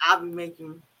be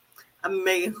making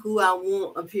who I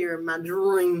want appear in my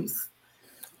dreams.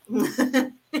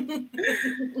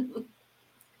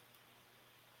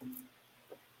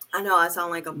 I know I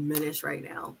sound like a menace right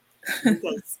now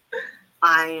because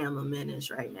I am a menace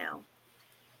right now.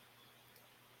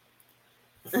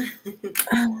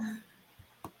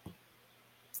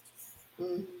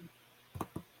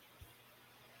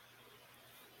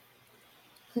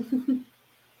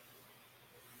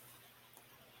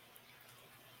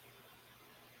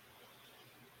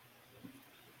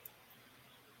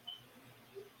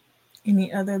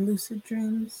 Any other lucid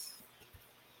dreams?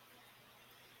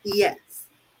 Yes.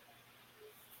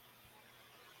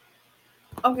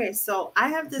 Okay, so I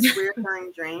have this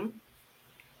recurring dream.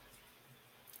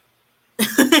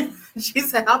 She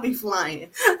said, I'll be flying.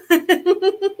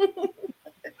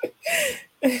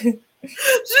 She said,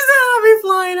 I'll be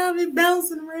flying, I'll be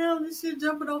bouncing around and shit,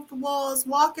 jumping off the walls,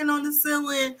 walking on the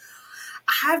ceiling.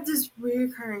 I have this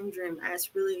recurring dream. It's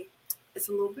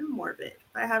a little bit morbid,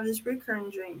 but I have this recurring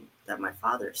dream that my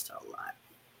father is still alive.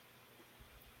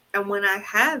 And when I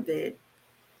have it,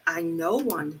 I know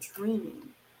I'm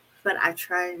dreaming, but I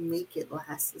try and make it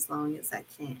last as long as I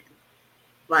can.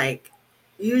 Like,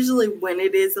 usually when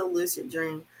it is a lucid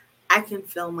dream, I can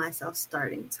feel myself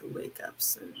starting to wake up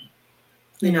soon.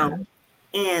 You know,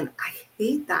 and I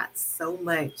hate that so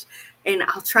much. And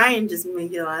I'll try and just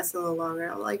make it last a little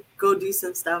longer. I'll like go do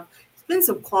some stuff, spend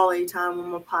some quality time with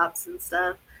my pops and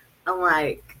stuff. I'm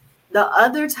like, the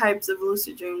other types of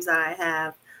lucid dreams that I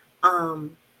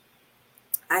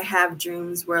have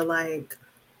dreams where like,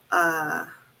 dang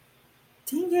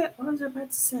it, what was I about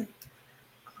to say?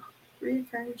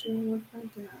 Recurring dream with my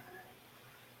dad.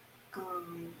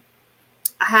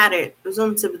 I had it. It was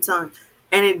on the tip of the tongue.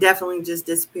 And it definitely just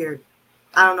disappeared.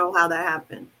 I don't know how that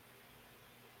happened.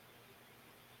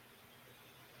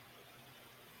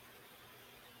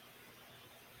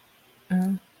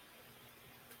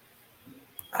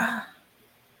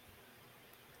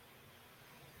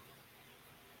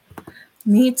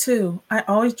 Me too. I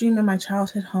always dream in my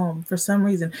childhood home for some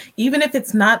reason. Even if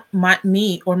it's not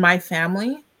me or my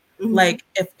family, like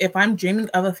if I'm dreaming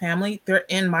of a family, they're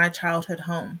in my childhood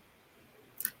home.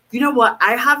 You know what?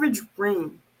 I have a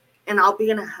dream and I'll be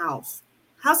in a house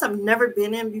I've never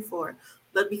been in before.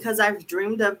 But because I've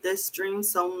dreamed of this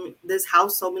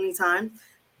house so many times,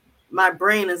 my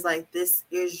brain is like, this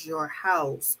is your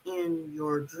house in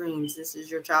your dreams. This is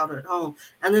your childhood home.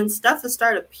 And then stuff will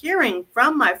start appearing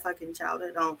from my fucking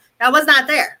childhood home that was not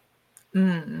there.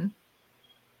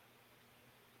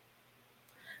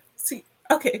 See,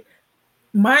 okay.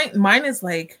 Mine is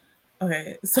like,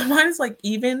 okay. So mine is like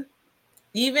even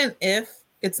even if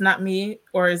it's not me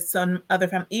or it's some other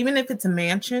family, even if it's a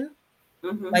mansion,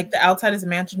 like the outside is a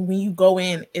mansion, when you go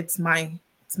in, it's my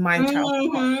child's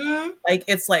home. Like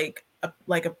it's like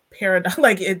a paradise.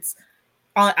 Like it's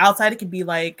on outside, it could be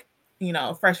like, you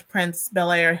know, Fresh Prince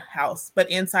Bel-Air house, but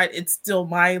inside it's still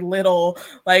my little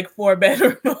like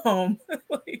 4-bedroom home.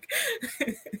 Like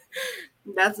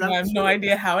That's I have no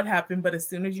idea how it happened, but as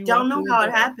soon as you don't know how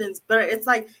it happens, but it's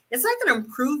like an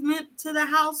improvement to the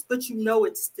house, but you know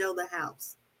it's still the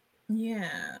house.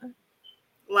 Yeah.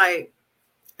 Like,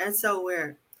 that's so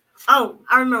weird. Oh,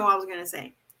 I remember what I was gonna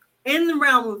say. In the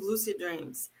realm of lucid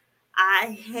dreams,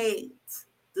 I hate.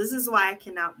 This is why I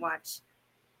cannot watch.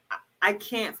 I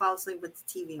can't fall asleep with the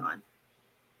TV on.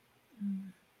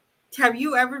 Have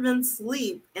you ever been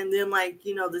asleep and then, like,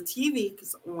 you know, the TV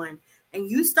is on and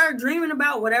you start dreaming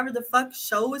about whatever the fuck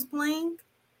show is playing?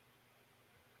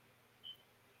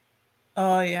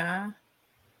 Oh yeah.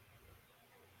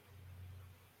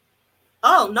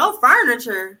 Oh, no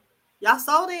furniture. Y'all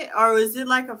saw it? Or is it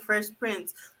like a Fresh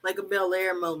Prince, like a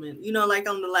Bel-Air moment? You know, like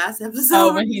on the last episode.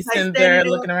 Oh, when he's sitting there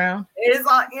looking around. It's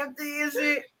all empty and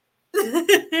shit.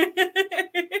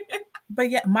 But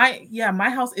my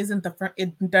house isn't the front.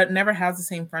 It never has the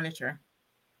same furniture.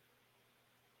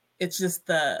 It's just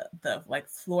the like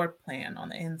floor plan on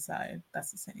the inside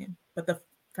that's the same, but the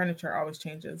furniture always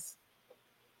changes.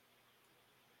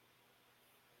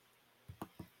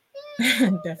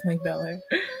 Definitely Bel-Air.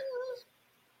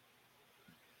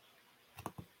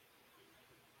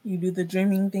 You do the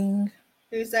dreaming thing.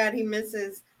 He's sad he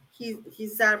misses.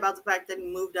 He's sad about the fact that he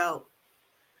moved out.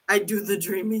 I do the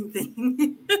dreaming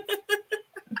thing.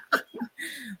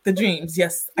 The dreams,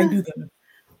 yes, I do them.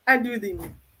 I do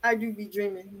them. I do be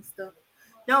dreaming and stuff.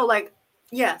 No, like,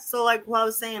 yeah. So, like, what I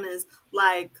was saying is,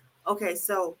 like, okay,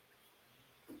 so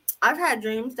I've had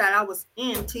dreams that I was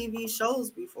in TV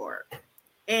shows before,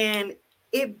 and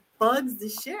it bugs the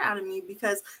shit out of me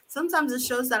because sometimes it's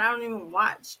shows that I don't even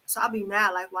watch. So I'll be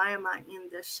mad, like, why am I in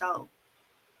this show?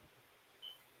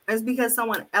 It's because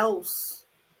someone else,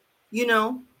 you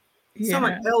know,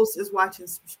 someone else is watching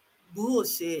some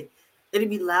bullshit. It'd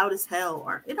be loud as hell,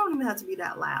 or it don't even have to be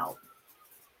that loud.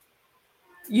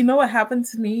 You know what happened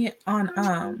to me on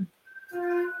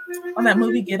that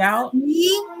movie Get Out?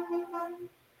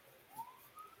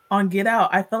 On Get Out,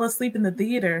 I fell asleep in the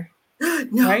theater.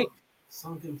 No. Right?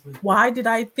 Why did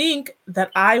I think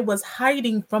that I was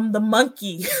hiding from the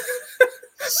monkey?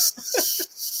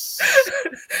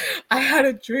 I had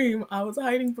a dream. I was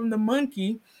hiding from the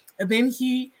monkey, and then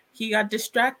he got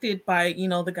distracted by, you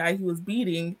know, the guy he was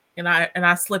beating, and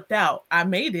I slipped out. I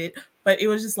made it, but it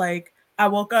was just like I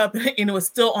woke up and it was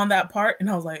still on that part, and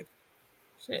I was like,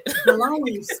 shit. How long were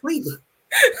you sleep?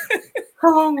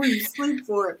 How long were you sleep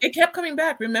for? It kept coming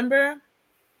back, remember?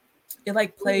 It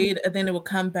like played, and then it would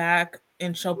come back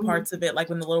and show parts of it, like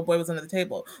when the little boy was under the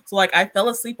table. So like I fell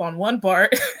asleep on one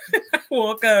part, I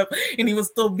woke up and he was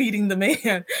still beating the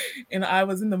man, and I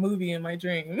was in the movie in my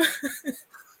dream.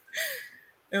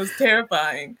 It was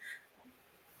terrifying.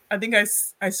 I think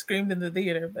I screamed in the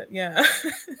theater, but yeah.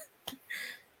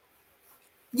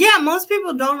 Yeah, most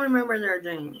people don't remember their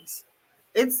dreams.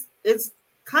 It's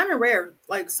kind of rare.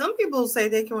 Like some people say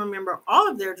they can remember all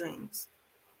of their dreams.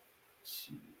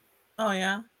 Oh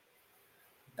yeah.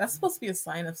 That's supposed to be a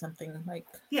sign of something, like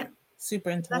super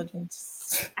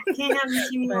intelligence. I can't have the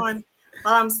TV on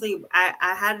while I'm asleep.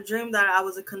 I had a dream that I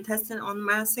was a contestant on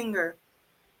Masked Singer.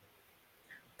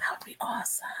 That would be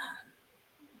awesome.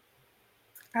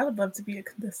 I would love to be a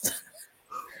contestant.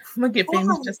 I'm gonna get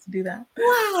famous just to do that.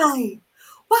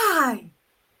 Why?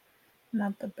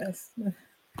 Not the best.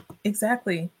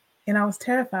 Exactly. And I was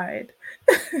terrified.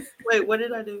 Wait, what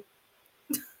did I do?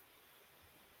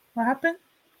 What happened?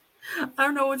 I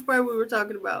don't know which part we were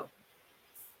talking about.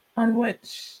 On what?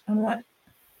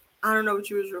 I don't know what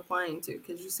you was replying to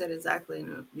because you said exactly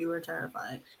you were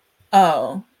terrified.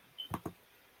 Oh.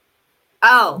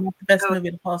 Not the best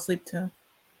movie to fall asleep to.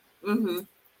 Mm-hmm.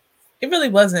 It really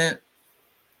wasn't.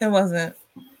 It wasn't.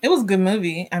 It was a good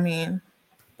movie. I mean,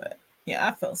 but yeah,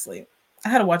 I fell asleep. I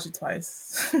had to watch it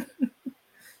twice.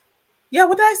 Yeah,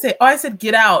 what did I say? Oh, I said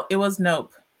Get Out. It was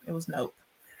Nope. It was Nope.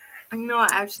 I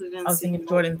actually didn't. I was thinking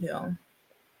Jordan Peele.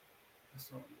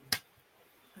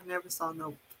 I never saw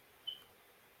Nope.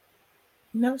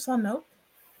 You never saw Nope?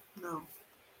 No.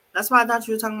 That's why I thought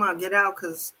you were talking about Get Out,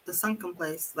 because the sunken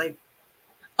place, like.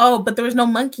 Oh, but there was no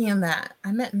monkey in that.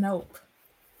 I meant Nope.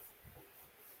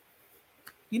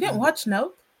 You didn't watch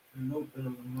Nope? No.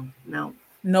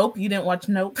 Nope, you didn't watch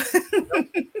Nope?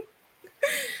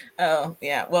 Oh,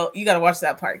 yeah. Well, you got to watch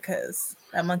that part because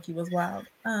that monkey was wild.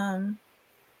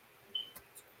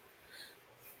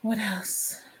 What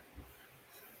else?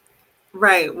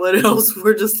 Right. What else?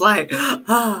 We're just like,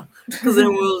 because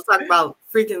then we'll talk about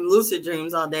freaking lucid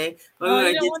dreams all day. We're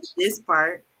going to get to this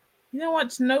part. You don't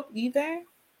watch Nope either?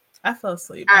 I fell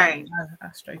asleep. All right.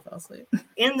 I straight fell asleep.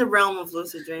 In the realm of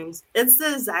lucid dreams, it's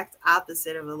the exact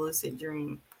opposite of a lucid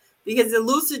dream. Because a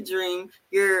lucid dream,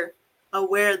 you're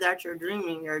aware that you're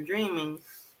dreaming.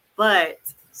 But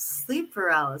sleep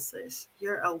paralysis,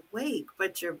 you're awake,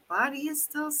 but your body is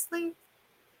still asleep.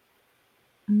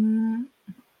 Mm.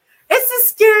 It's the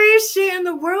scariest shit in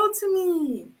the world to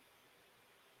me.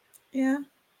 Yeah.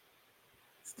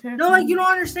 No, like you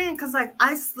don't understand, because like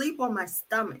I sleep on my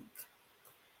stomach.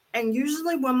 And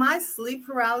usually when my sleep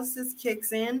paralysis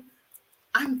kicks in,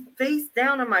 I'm face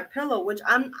down on my pillow, which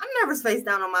I'm never face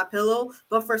down on my pillow,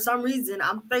 but for some reason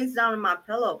I'm face down on my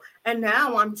pillow. And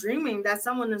now I'm dreaming that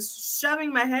someone is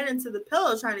shoving my head into the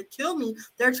pillow, trying to kill me.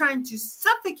 They're trying to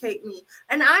suffocate me.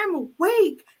 And I'm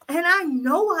awake and I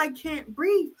know I can't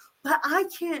breathe, but I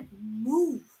can't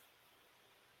move.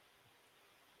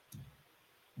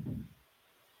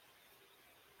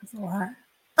 That's a lot.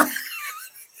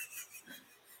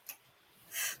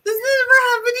 This never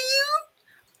happened to you?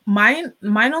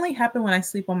 Mine only happen when I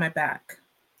sleep on my back.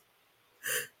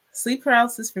 Sleep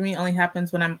paralysis for me only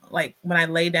happens when when I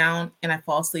lay down and I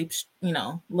fall asleep,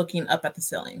 looking up at the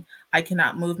ceiling. I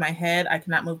cannot move my head. I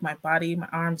cannot move my body, my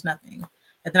arms, nothing.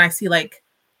 And then I see like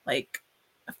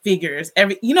figures.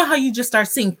 You know how you just start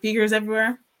seeing figures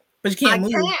everywhere, but you can't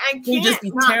move. I can't. You just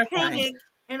be terrifying. Panic.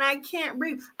 And I can't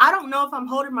breathe. I don't know if I'm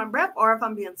holding my breath or if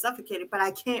I'm being suffocated, but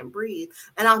I can't breathe.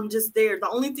 And I'm just there. The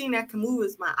only thing that can move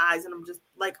is my eyes. And I'm just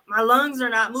like, my lungs are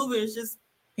not moving. It's just.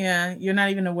 Yeah, you're not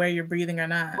even aware you're breathing or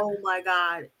not. Oh my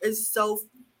God. It's so.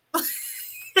 So much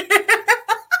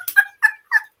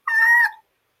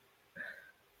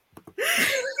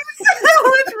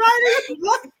writing.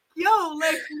 Yo,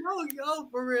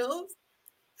 for real.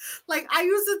 Like, I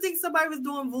used to think somebody was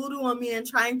doing voodoo on me and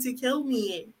trying to kill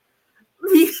me.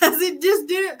 Because it just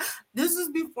didn't. This was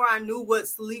before I knew what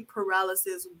sleep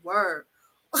paralysis were.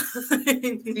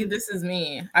 See, this is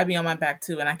me. I be on my back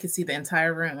too, and I can see the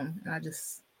entire room. And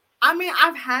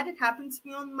I've had it happen to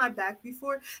me on my back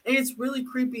before, and it's really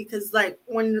creepy because, like,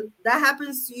 when that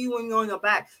happens to you when you're on your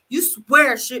back, you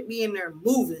swear shit be in there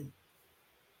moving.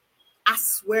 I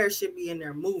swear shit be in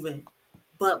there moving,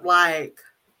 but like.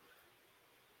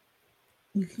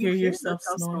 You hear yourself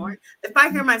snore. If I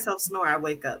hear myself snore, I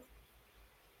wake up.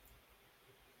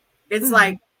 It's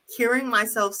like hearing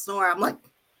myself snore. I'm like,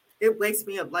 it wakes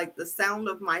me up. Like the sound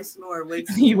of my snore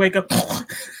wakes me. You wake up.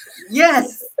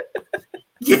 Yes.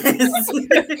 Yes.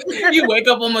 You wake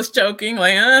up almost choking,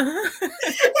 like, He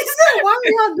said, why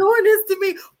are y'all doing this to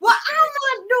me? Well, I'm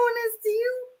not doing this to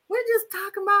you. We're just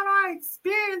talking about our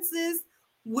experiences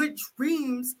with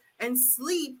dreams and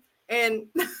sleep and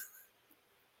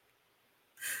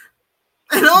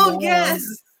oh yes.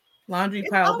 Laundry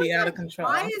pile be out of control.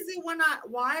 Why is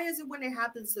it when it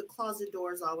happens the closet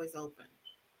door is always open?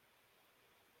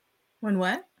 When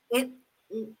what?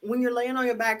 When you're laying on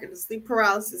your back and the sleep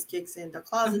paralysis kicks in, the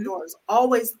closet door is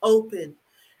always open.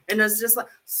 And it's just like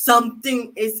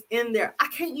something is in there. I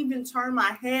can't even turn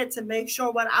my head to make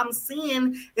sure what I'm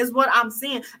seeing is what I'm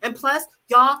seeing. And plus,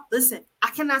 y'all, listen,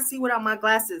 I cannot see without my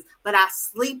glasses, but I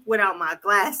sleep without my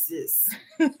glasses.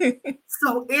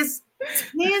 So it's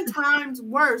 10 times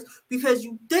worse because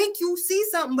you think you see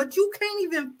something, but you can't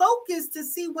even focus to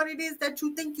see what it is that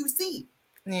you think you see.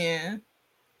 Yeah.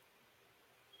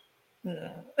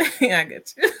 Yeah, I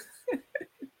get you.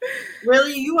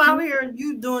 Really? You out here,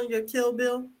 you doing your Kill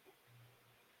Bill?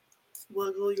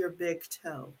 Wiggle your big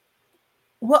toe.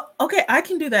 Well, okay, I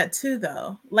can do that too,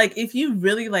 though. Like, if you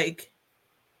really you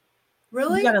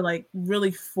gotta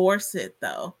really force it,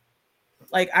 though.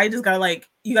 Like, I just gotta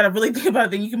you gotta really think about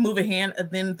it. Then you can move a hand,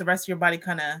 and then the rest of your body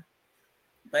kind of.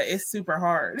 But it's super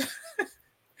hard.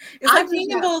 It's like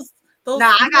being in those.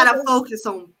 Nah, I gotta focus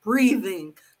on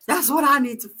breathing. That's what I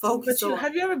need to focus on.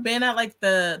 Have you ever been at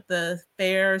the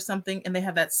fair or something, and they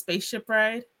have that spaceship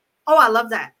ride? Oh, I love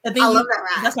that. I love that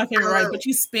ride. That's my favorite ride. But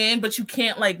you spin, but you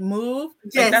can't move.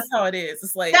 Yes. Like, that's how it is.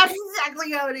 It's like that's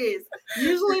exactly how it is.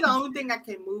 Usually, the only thing I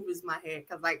can move is my head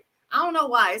because, I don't know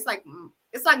why. It's like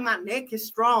my neck is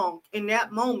strong in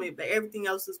that moment, but everything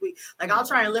else is weak. Like I'll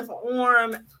try and lift an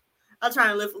arm, I'll try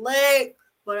and lift a leg,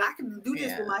 but I can do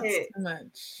this with my head. Too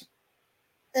much.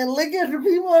 And look at the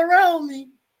people around me.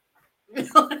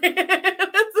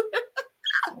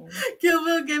 Kill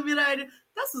Bill gave me the idea.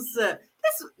 That's what's up.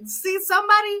 See,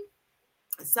 somebody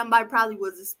probably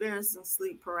was experiencing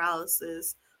sleep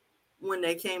paralysis when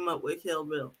they came up with Kill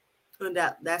Bill. When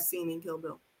that scene in Kill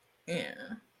Bill. Yeah.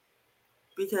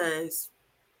 Because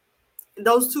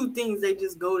those two things, they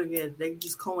just go together. They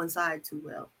just coincide too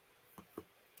well.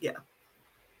 Yeah.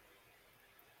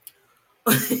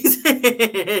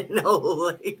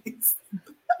 No ways.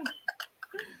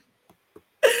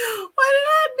 What did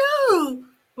I do?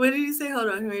 What did you say? Hold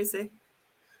on. What did you say?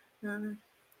 No.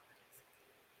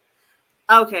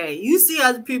 Okay, you see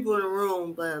other people in the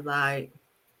room, but like,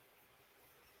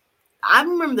 I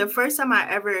remember the first time I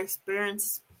ever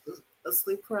experienced a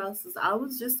sleep paralysis. I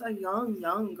was just a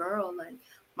young girl. Like,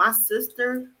 my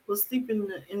sister was sleeping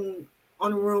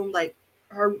on a room. Like,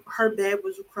 her bed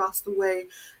was across the way,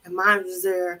 and mine was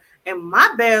there. And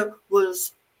my bed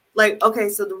was like, okay,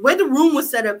 so the way the room was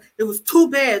set up, it was two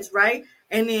beds, right?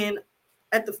 And then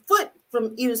at the foot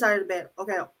from either side of the bed,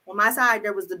 okay, on my side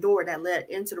there was the door that led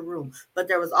into the room, but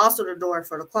there was also the door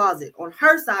for the closet. On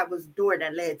her side was the door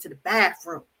that led to the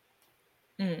bathroom.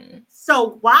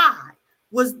 So why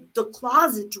was the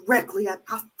closet directly at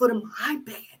the foot of my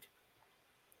bed?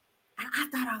 And I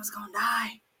thought I was gonna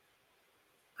die.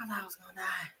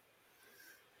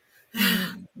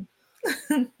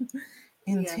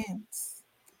 Intense.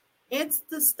 Yeah. It's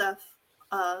the stuff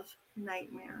of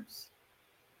nightmares.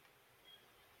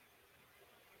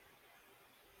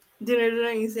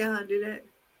 Didn't you see how I do that?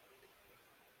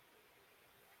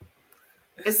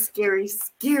 It's scary,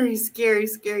 scary, scary,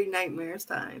 scary nightmares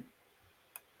time.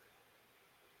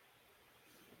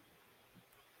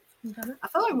 I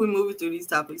feel like we're moving through these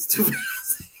topics too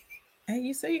fast. Hey,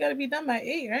 you say you got to be done by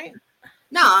 8, right?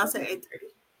 No, I'll say 8:30.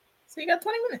 So you got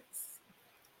 20 minutes.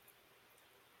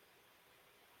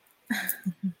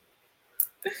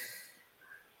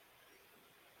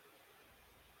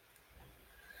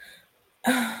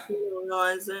 You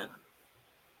realize it?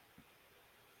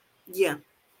 Yeah.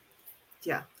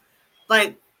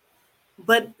 Like,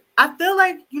 but I feel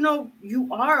like, you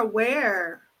are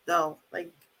aware though.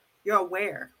 Like, you're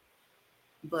aware,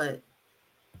 but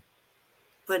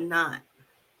not.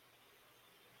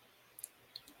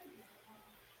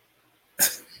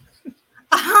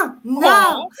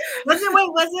 No. Was it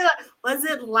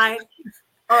like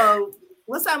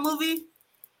what's that movie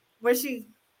where she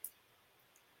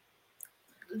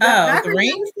The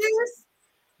Ring?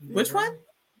 Which one?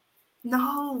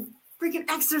 No, freaking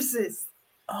Exorcist.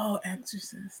 Oh,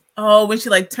 Exorcist. Oh, when she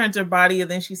like turns her body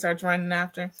and then she starts running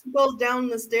after. She goes down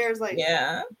the stairs like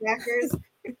backers.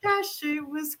 That shit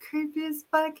was creepy as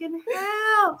fucking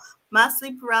hell. My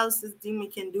sleep paralysis demon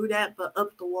can do that, but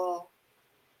up the wall.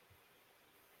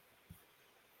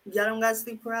 Y'all don't got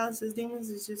sleep paralysis demons?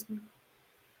 It's just me.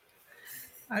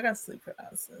 I got sleep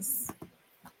paralysis.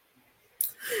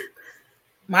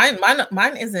 Mine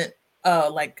isn't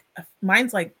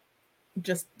mine's like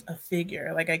just a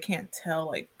figure. Like, I can't tell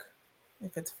like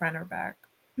if it's front or back.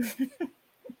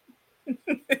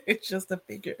 It's just a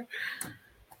figure.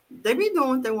 They be doing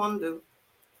what they want to do.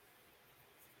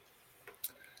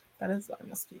 That is why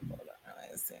most people don't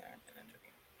realize they aren't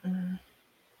gonna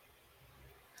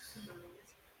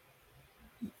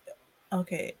do.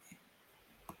 Okay.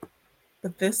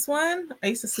 But this one, I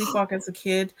used to sleepwalk as a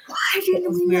kid. It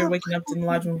was weird waking up in the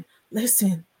lodge room.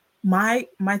 Listen, my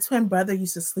twin brother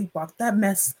used to sleepwalk. That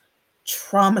mess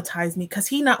traumatized me because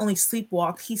he not only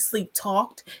sleepwalked, he sleep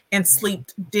talked and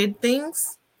did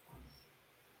things.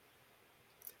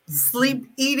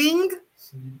 Sleep eating.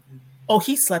 Oh,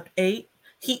 he slept 8.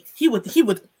 He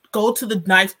would go to the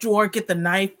knife drawer, get the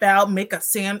knife out, make a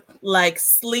sand, like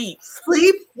sleep.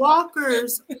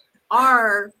 Sleepwalkers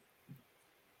are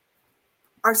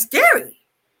scary.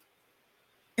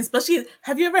 Especially,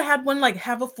 have you ever had one like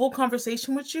have a full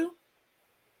conversation with you?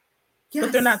 Yes.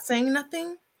 But they're not saying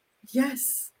nothing?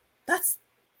 Yes.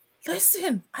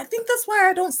 Listen, I think that's why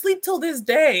I don't sleep till this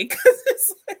day. Because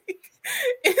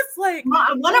it's like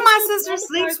one of my sisters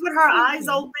sleeps with her eyes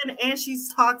open and she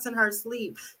talks in her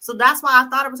sleep. So that's why I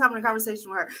thought I was having a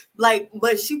conversation with her. Like,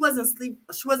 but she wasn't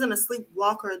a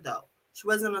sleepwalker though.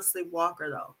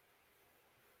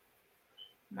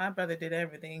 My brother did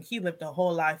everything. He lived a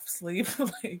whole life sleep.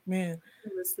 Like, man. He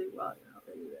was sleepwalking.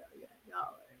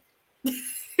 Y'all right.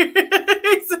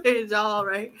 He said y'all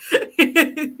right.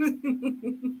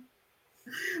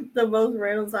 The most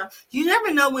random time. You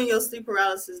never know when your sleep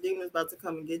paralysis demon is about to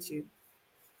come and get you.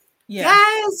 Yeah.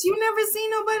 Yes, you never see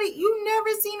nobody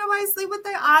sleep with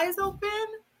their eyes open.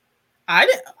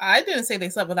 I didn't say they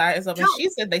slept with their eyes open. No. She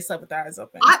said they slept with their eyes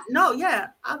open. I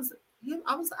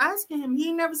was asking him.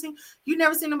 You never seen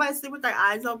nobody sleep with their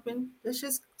eyes open. That's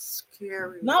just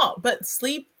scary. No, but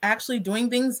sleep actually doing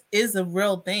things is a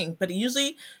real thing. But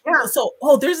usually, there's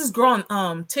this girl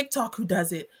on TikTok who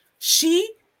does it.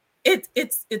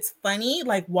 It's funny,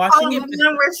 like watching it. The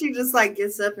one where she just like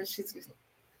gets up and she's just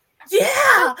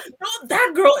Yeah, no,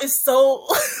 that girl is so.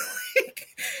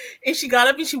 And she got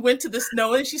up and she went to the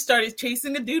snow and she started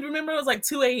chasing the dude. Remember, it was like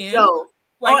 2 a.m. Yo,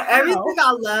 Like on everything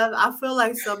I love, I feel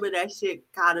like some of that shit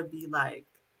gotta be like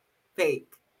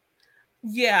fake.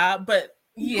 Yeah, but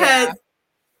Because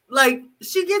like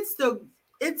she gets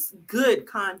it's good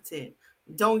content.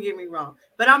 Don't get me wrong.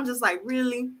 But I'm just like,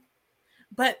 really?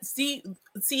 But see,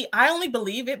 I only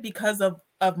believe it because of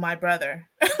my brother.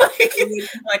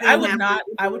 like I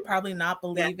would probably not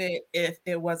believe it if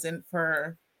it wasn't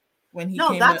for when he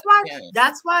came.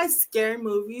 That's why scary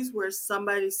movies where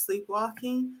somebody's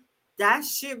sleepwalking, that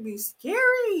shit be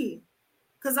scary.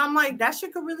 Cause I'm like, that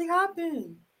shit could really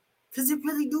happen. Cause it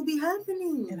really do be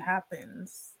happening. It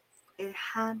happens. It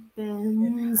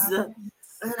happens.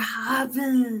 It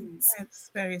happens.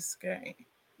 It's very scary.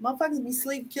 Motherfuckers be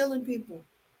sleep killing people.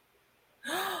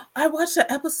 I watched an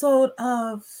episode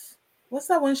of what's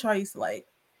that one show I used to like?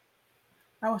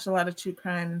 I watched a lot of true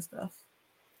crime and stuff.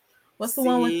 What's the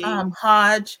one with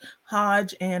Hodge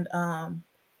and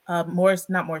Morris,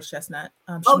 not Morris Chestnut.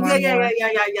 Yeah.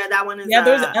 That one is. Yeah,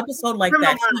 there's an episode like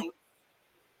that.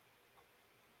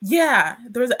 Yeah,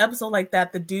 there was an episode like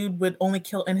that. The dude would only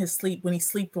kill in his sleep when he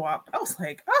sleepwalked. I was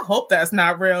like, I hope that's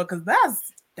not real because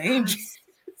that's dangerous.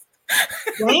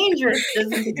 Dangerous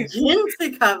doesn't begin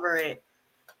to cover it.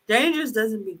 Dangerous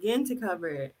doesn't begin to cover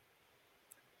it.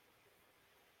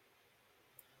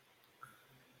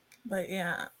 But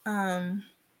yeah.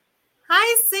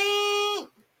 Hi, Sink.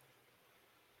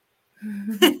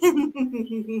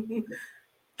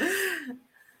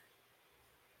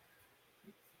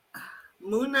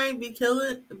 Moon Knight be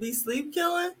sleep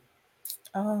killing?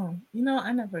 Oh,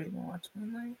 I never even watched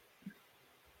Moon Knight.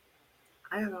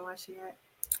 I haven't watched it yet.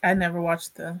 I never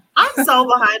watched I'm so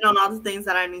behind on all the things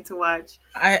that I need to watch.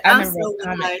 I never watched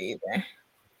comic either.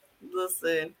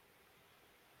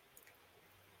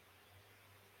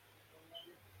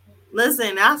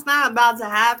 Listen, that's not about to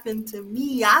happen to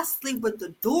me. I sleep with the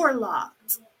door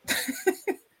locked.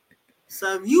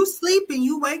 So if you sleep and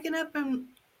you waking up and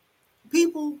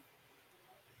people,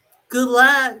 good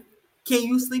luck. Can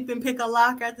you sleep and pick a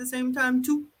lock at the same time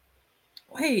too?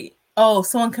 Wait. Oh,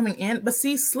 someone coming in. But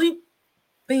see, sleep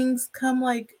things come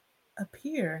like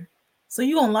appear. So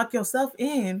you gonna lock yourself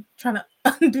in trying to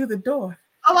undo the door.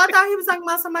 Oh, I thought he was talking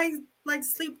about somebody like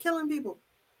sleep killing people.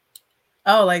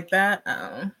 Oh, like that?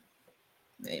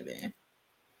 Maybe.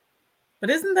 But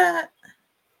isn't that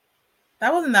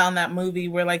wasn't that on that movie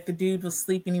where like the dude was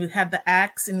sleeping, he had the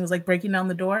axe and he was like breaking down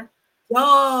the door?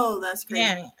 Oh, that's great.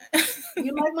 Yeah.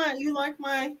 You like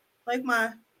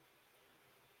my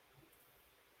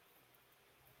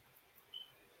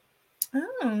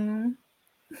Oh.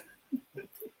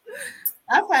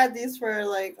 I've had these for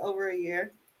like over a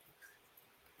year.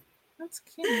 That's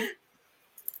cute.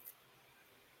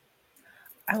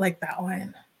 I like that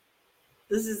one.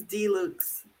 This is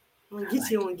Deluxe. I'm gonna get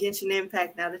you on Genshin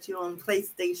Impact now that you're on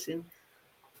PlayStation.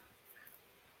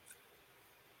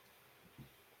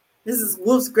 This is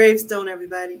Wolf's Gravestone,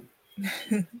 everybody.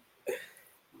 Let's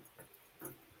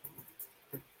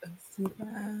see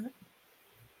that.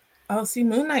 Oh, see,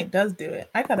 Moon Knight does do it.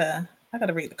 I gotta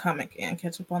read the comic and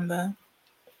catch up on the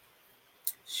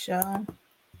show.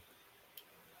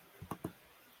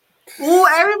 Oh,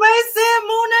 everybody said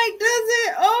Moon Knight does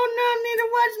it. Oh no, I need to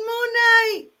watch Moon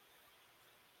Knight.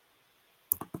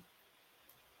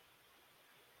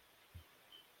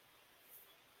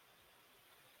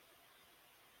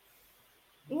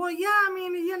 Well, yeah, I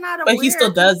mean, you're not aware. But he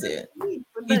still does it.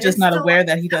 He's just not aware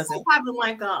that he doesn't. Having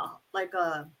like a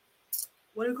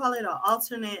what do you call it? An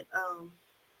alternate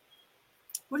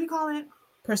what do you call it?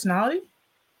 Personality?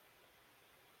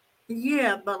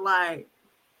 Yeah, but like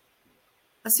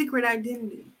a secret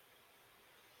identity.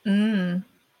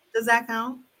 Does that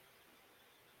count?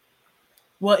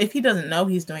 Well, if he doesn't know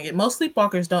he's doing it, most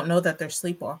sleepwalkers don't know that they're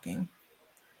sleepwalking.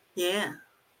 Yeah.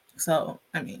 So,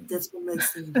 I mean, that's what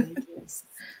makes them dangerous.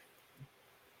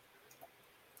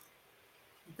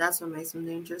 That's what makes them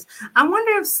dangerous. I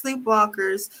wonder if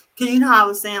sleepwalkers, because you know how I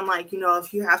was saying, like,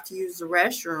 if you have to use the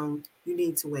restroom, you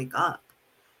need to wake up.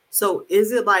 So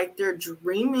is it like they're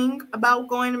dreaming about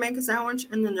going to make a sandwich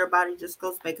and then their body just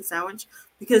goes to make a sandwich?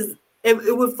 Because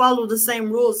it would follow the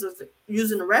same rules of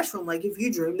using the restroom. Like if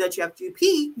you dream that you have to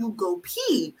pee, you go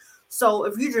pee. So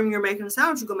if you dream you're making a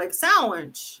sandwich, you go make a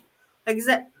sandwich. Like is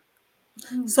that?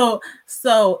 So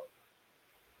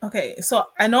okay, so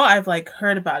I know I've like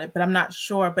heard about it, but I'm not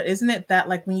sure. But isn't it that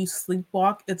like when you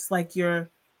sleepwalk, it's like you're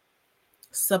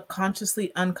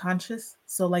subconsciously unconscious?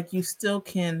 So like you still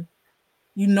can,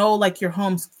 like your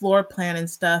home's floor plan and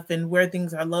stuff and where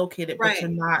things are located, right. But you're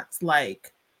not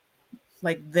like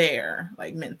like there,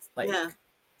 like yeah.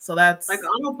 So that's like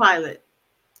autopilot.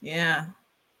 Yeah.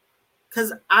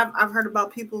 Because I've heard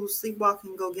about people who sleepwalk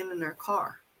and go get in their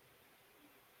car.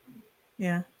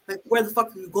 Yeah. Like, where the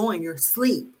fuck are you going? You're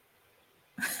asleep.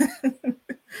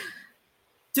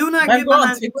 Do not get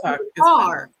behind the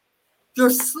car. You're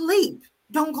asleep.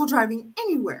 Don't go driving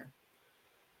anywhere.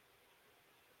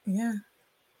 Yeah.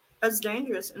 That's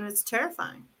dangerous and it's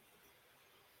terrifying.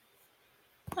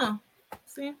 Huh.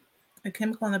 See? A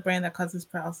chemical in the brain that causes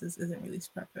paralysis isn't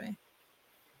released properly.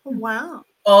 Wow.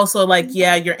 Also, like,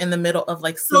 yeah, you're in the middle of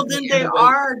like so then they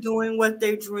are doing what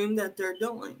they dream that they're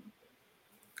doing.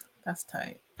 That's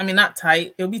tight. I mean, not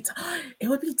tight. It would be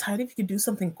tight if you could do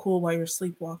something cool while you're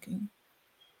sleepwalking.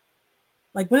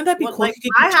 Like, wouldn't that be cool? Like,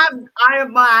 I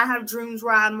have dreams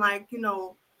where I'm like,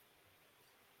 I'm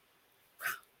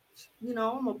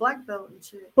a black belt and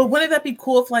shit. But wouldn't that be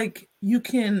cool if like you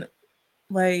can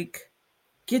like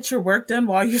get your work done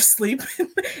while you're sleeping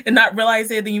and not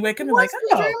realize it, then you wake up and like,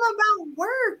 oh, dream about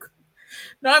work?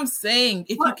 No, I'm saying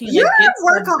if you can, you're a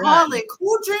workaholic.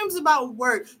 Who dreams about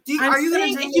work? Are you going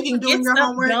to dream if you can doing your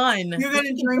homework? Done, you're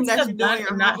going to dream that you're doing your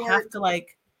and not have to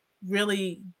like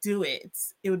really do it.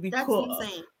 It would be cool. That's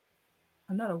insane.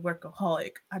 I'm not a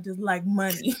workaholic. I just like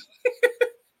money.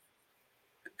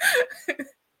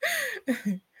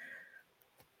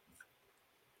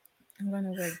 I'm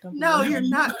gonna work. No, you're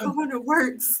not going to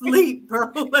work. Sleep,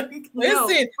 bro. Like,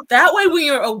 listen, that way when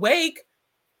you're awake,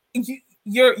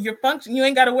 your function, you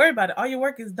ain't got to worry about it. All your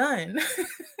work is done.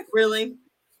 Really?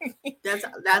 That's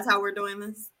how we're doing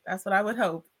this? That's what I would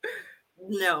hope.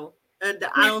 No, I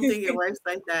don't think it works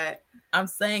like that. I'm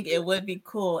saying it would be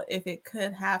cool if it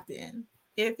could happen.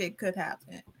 If it could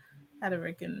happen. I had a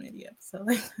Rick and Morty episode.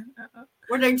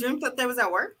 Were they dreamed that they was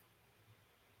at work?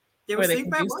 They were sleeping.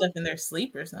 They can do stuff in their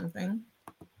sleep or something.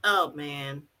 Oh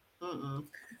man.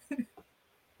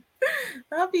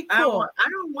 That'd be cool. I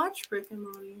don't watch Rick and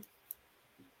Morty.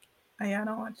 Oh, yeah, I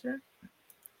don't watch it.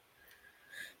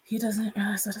 He doesn't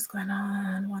realize what is going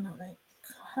on. Why not? Like,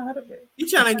 how do you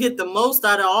trying to get the most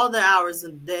out of all the hours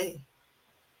of the day?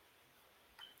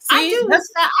 See, I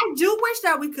do wish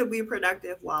that we could be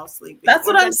productive while sleeping. That's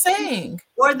what I'm saying.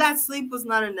 Or that sleep was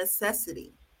not a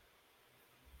necessity.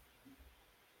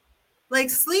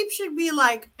 Like, sleep should be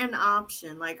like an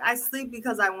option. Like, I sleep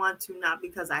because I want to, not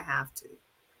because I have to.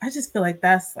 I just feel like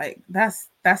that's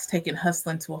taking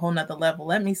hustling to a whole nother level.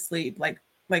 Let me sleep. Like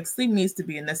sleep needs to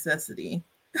be a necessity.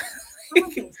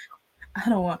 I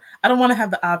don't want to have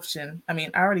the option. I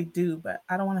mean, I already do, but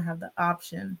I don't want to have the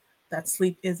option that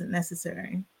sleep isn't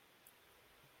necessary.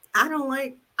 I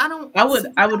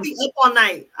would be up all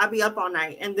night. I'd be up all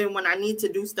night. And then when I need to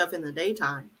do stuff in the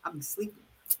daytime, I'll be sleeping.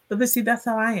 But see, that's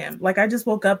how I am. Like, I just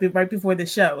woke up right before the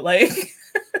show. Like,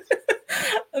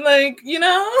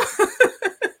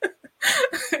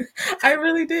 I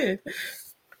really did.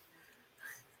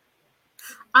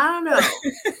 I don't know.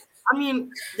 I mean,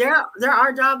 there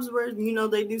are jobs where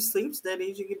they do sleep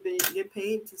studies. You get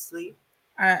paid to sleep.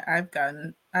 I've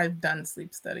done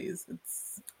sleep studies.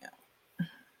 It's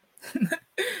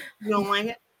You don't like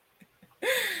it?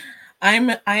 I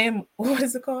am. What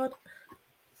is it called?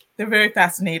 They're very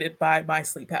fascinated by my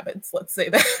sleep habits. Let's say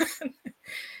that,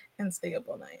 and stay up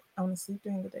all night. I want to sleep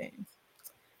during the day.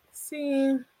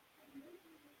 See.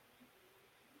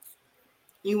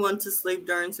 You want to sleep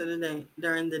during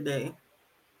the day.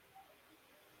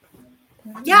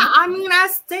 Yeah, I mean, I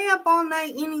stay up all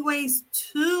night anyways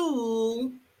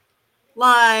too.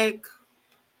 Like,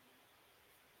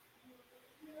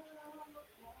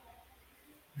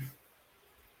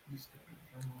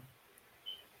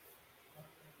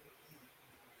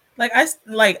 I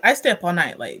stay up all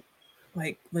night, like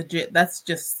legit. That's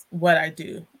just what I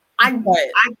do. I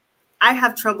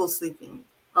have trouble sleeping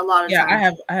a lot of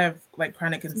times. I have like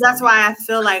chronic insomnia. That's why I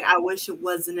feel like I wish it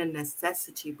wasn't a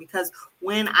necessity, because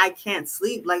when I can't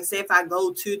sleep, like say if I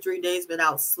go 2-3 days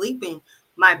without sleeping,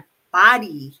 my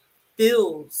body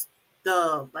feels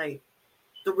the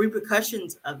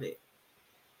repercussions of it.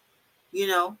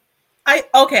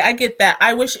 I get that.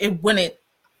 I wish it wouldn't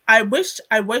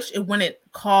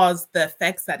cause the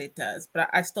effects that it does, but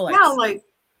I still like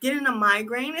getting a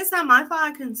migraine. It's not my fault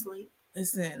I couldn't sleep.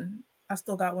 Listen, I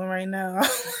still got one right now.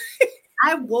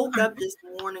 I woke up this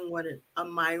morning with a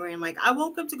migraine. Like, I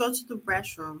woke up to go to the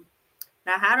restroom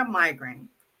and I had a migraine.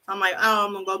 So I'm like, oh,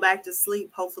 I'm gonna go back to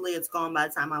sleep. Hopefully it's gone by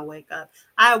the time I wake up.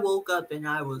 I woke up and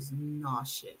I was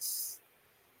nauseous.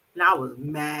 And I was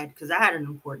mad because I had an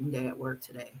important day at work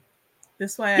today.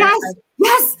 This way.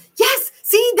 Yes.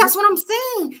 See, that's what I'm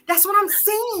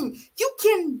saying. You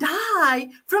can die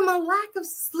from a lack of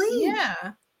sleep.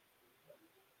 Yeah.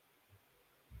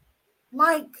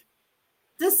 Like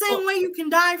the same way you can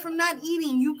die from not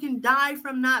eating, you can die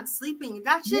from not sleeping.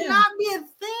 That should not be a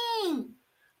thing.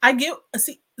 I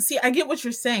get what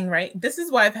you're saying, right? This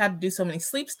is why I've had to do so many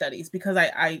sleep studies, because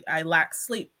I lack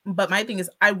sleep. But my thing is,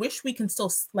 I wish we can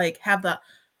still like have the.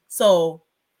 So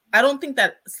I don't think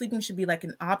that sleeping should be like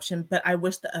an option, but I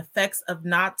wish the effects of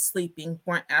not sleeping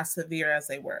weren't as severe as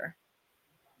they were.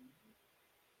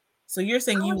 So you're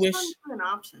saying you wish an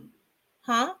option,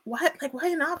 huh? Why? Like, why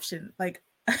an option? Like,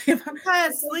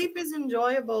 because sleep is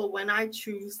enjoyable when I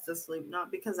choose to sleep,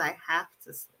 not because I have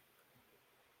to sleep.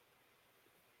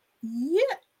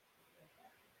 Yeah,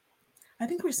 I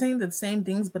think we're saying the same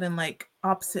things, but in like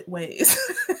opposite ways.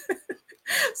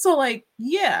 So, like,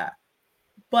 yeah,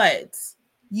 but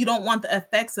you don't want the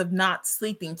effects of not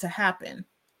sleeping to happen,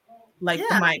 like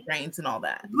the migraines and all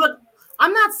that. But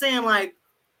I'm not saying like,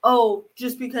 oh,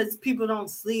 just because people don't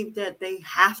sleep that they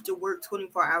have to work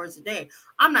 24 hours a day.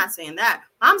 I'm not saying that.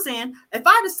 I'm saying if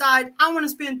I decide I want to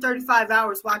spend 35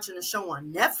 hours watching a show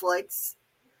on Netflix,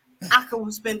 I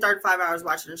can spend 35 hours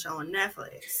watching a show on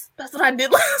Netflix. That's what I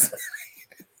did last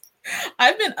night.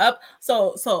 I've been up.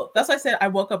 So that's why I said I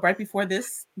woke up right before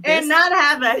this. And not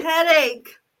have a headache.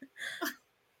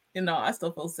 You know, I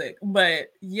still feel sick.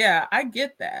 But yeah, I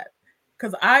get that.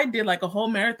 Because I did like a whole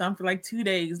marathon for like 2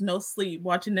 days, no sleep,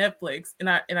 watching Netflix. And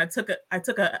I took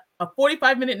a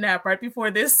 45-minute nap right before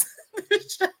this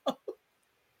show.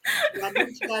 You gotta do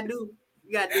what you gotta do.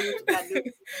 You gotta do what you gotta do.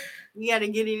 You gotta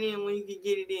get it in when you can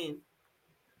get it in.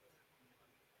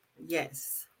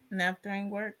 Yes. Nap during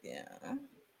work, yeah.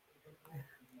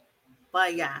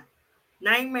 But yeah,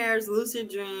 nightmares, lucid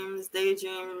dreams,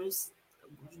 daydreams,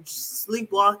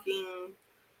 sleepwalking,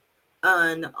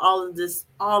 and all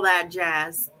that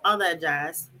jazz.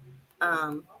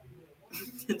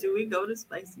 Do we go to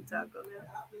Spicy Taco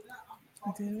now?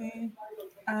 Do we?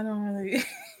 I don't really.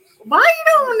 Why you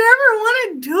don't never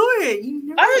want to do it?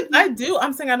 I do.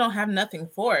 I'm saying I don't have nothing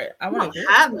for it. I want to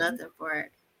have nothing for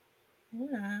it.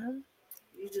 Yeah.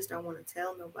 You just don't want to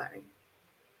tell nobody.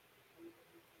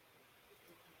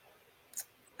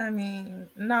 I mean,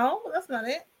 no, that's not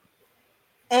it.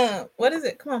 What is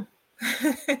it? Come on.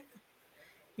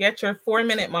 You're at your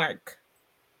 4-minute mark.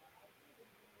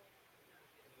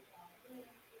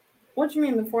 What do you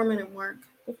mean the 4-minute mark?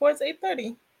 Before it's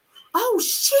 8:30. Oh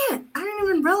shit! I didn't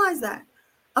even realize that.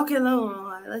 Okay,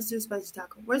 no, let's do Spicy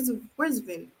Taco. Where's the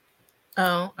video?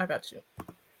 Oh, I got you.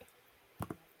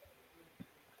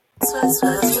 I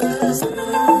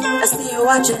see you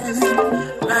watching.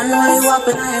 Run while you walk,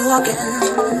 but I ain't walking.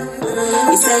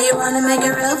 You say you wanna make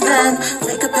it real then.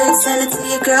 Take a pic, send it to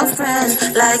your girlfriend.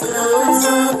 Like,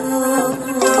 ooh,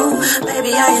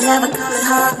 baby, are you never coming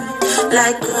home?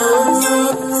 Like,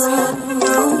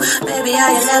 ooh, baby,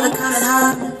 are you never coming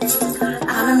home?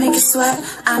 I'ma make you sweat,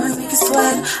 I'ma make you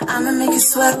sweat, I'ma make you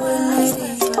sweat with me.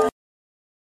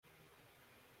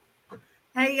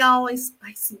 Hey y'all, it's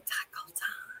Spicy Taco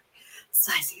time.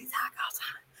 Spicy Taco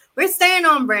time. We're staying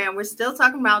on brand. We're still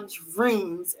talking about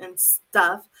dreams and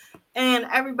stuff. And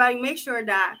everybody, make sure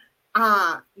that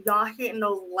y'all hitting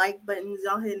those like buttons,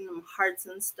 y'all hitting them hearts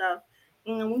and stuff.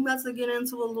 And we about to get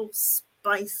into a little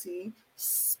spicy.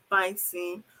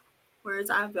 Whereas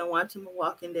I've been watching The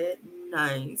Walking Dead.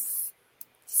 Nice.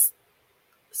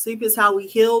 Sleep is how we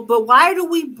heal. But why do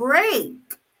we break?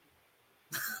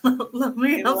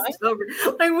 We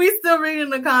still reading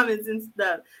the comments and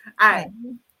stuff. All right.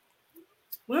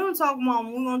 We're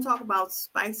gonna talk about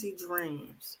spicy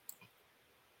dreams.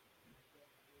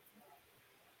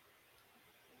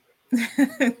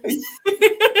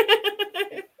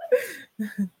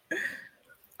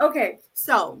 Okay,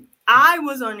 so I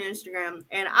was on Instagram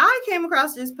and I came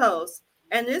across this post,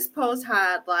 and this post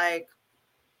had like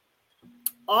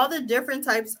all the different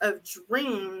types of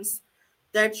dreams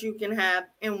that you can have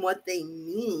and what they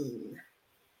mean.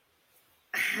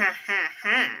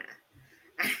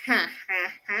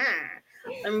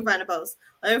 Let me find the post.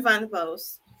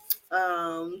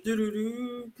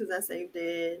 Because I saved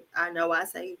it. I know I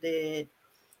saved it.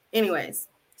 Anyways,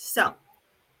 so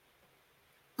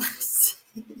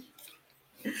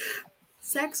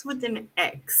sex with an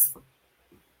ex.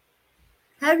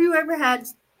 Have you ever had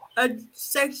a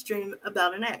sex dream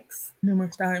about an ex?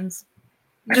 Numerous times.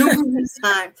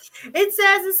 It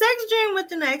says a sex dream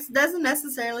with an ex doesn't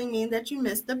necessarily mean that you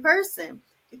missed the person.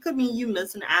 It could mean you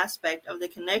miss an aspect of the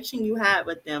connection you had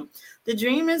with them. The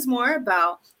dream is more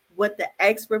about what the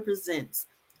ex represents.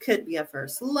 Could be a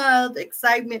first love,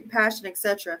 excitement, passion,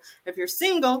 etc. If you're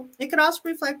single, it could also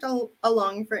reflect a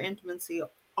longing for intimacy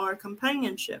or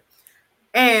companionship.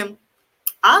 And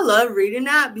I love reading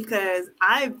that because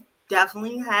I've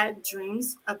definitely had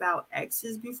dreams about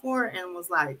exes before and was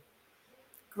like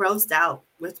grossed out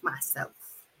with myself.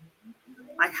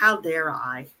 Like, how dare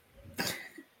I?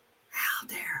 How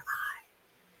dare I?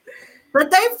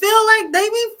 But they feel like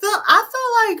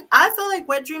I feel like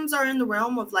wet dreams are in the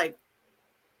realm of like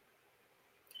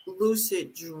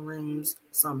lucid dreams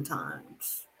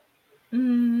sometimes.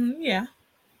 Yeah.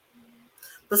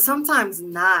 But sometimes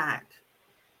not.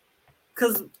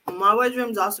 Because my wet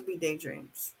dreams also be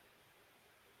daydreams.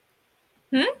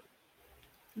 You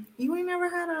ain't never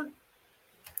had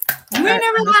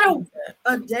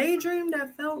a daydream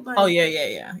that felt like... Oh,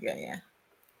 yeah.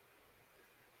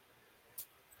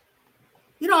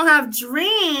 You don't have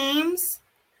dreams.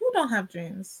 Who don't have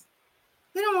dreams?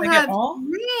 You don't Like have at all?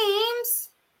 dreams.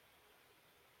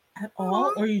 At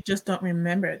all? Or you just don't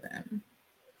remember them?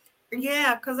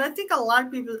 Yeah, because I think a lot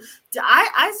of people...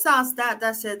 I saw a stat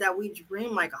that said that we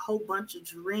dream like a whole bunch of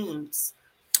dreams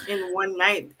in one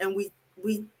night. And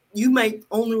you might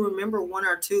only remember one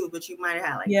or two, but you might have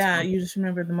had like... Yeah, 10. You just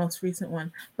remember the most recent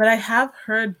one. But I have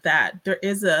heard that there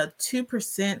is a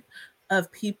 2%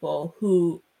 of people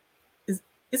who...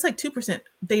 It's like 2%.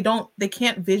 They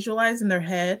can't visualize in their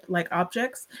head like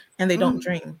objects, and they don't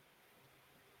dream.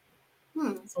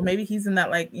 So maybe he's in that,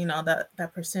 like, you know,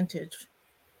 that percentage.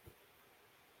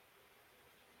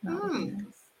 I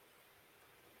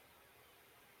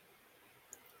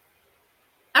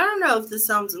don't know if this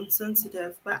sounds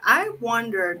insensitive, but I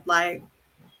wondered, like,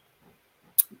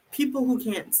 people who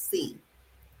can't see,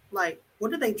 like,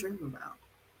 what do they dream about?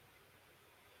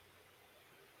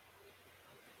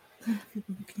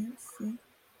 People who can't see.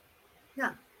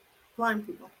 Yeah, blind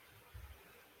people.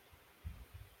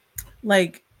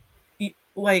 Like,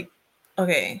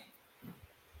 okay.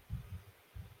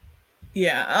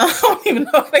 Yeah, I don't even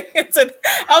know if I answered.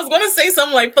 I was going to say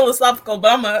something like philosophical,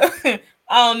 but I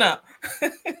don't know.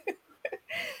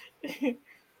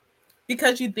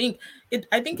 Because you think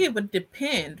I think it would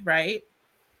depend, right?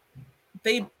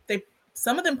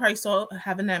 Some of them probably still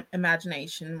have an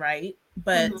imagination, right?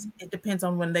 But it depends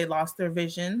on when they lost their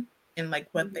vision and like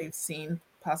what they've seen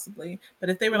possibly. But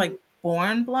if they were like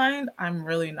born blind, I'm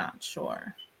really not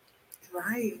sure.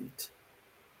 Right.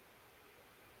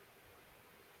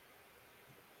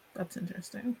 That's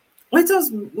interesting. We're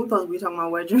supposed to be talking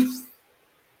about wet dreams.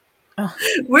 Oh.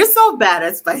 We're so bad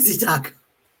at spicy talk.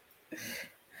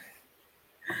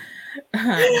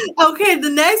 Okay, the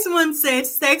next one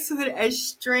says sex with a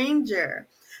stranger.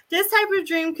 This type of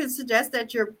dream could suggest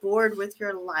that you're bored with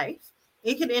your life.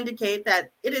 It could indicate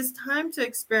that it is time to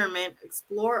experiment,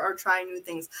 explore, or try new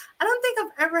things. I don't think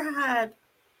I've ever had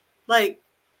like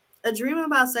a dream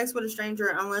about sex with a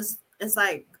stranger unless it's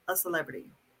like a celebrity.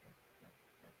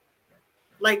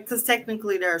 Like, because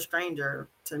technically they're a stranger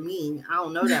to me. I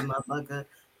don't know that motherfucker.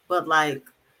 But like,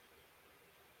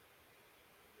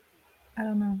 I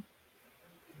don't know.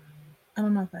 I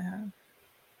don't know if I have.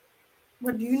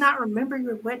 What, do you not remember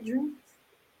your wet dreams?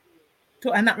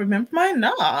 Do I not remember mine?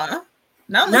 No.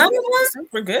 None of them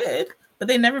were good, but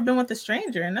they never been with a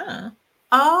stranger. No.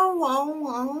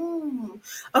 Oh.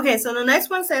 Okay, so the next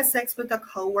one says sex with a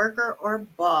coworker or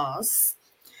boss.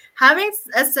 Having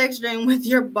a sex dream with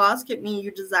your boss could mean you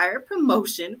desire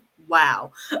promotion.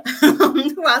 Wow.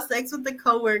 While sex with a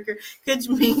coworker could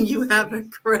mean you have a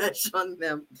crush on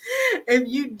them. If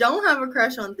you don't have a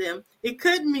crush on them, it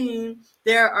could mean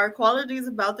there are qualities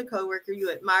about the coworker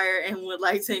you admire and would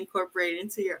like to incorporate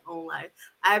into your own life.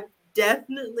 I've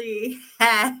definitely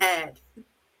had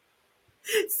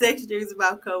sex dreams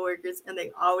about coworkers, and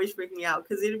they always freak me out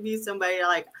because it'd be somebody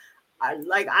I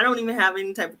don't even have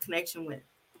any type of connection with.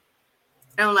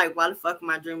 And I'm like, why the fuck am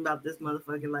I dreaming about this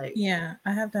motherfucker? Like, yeah,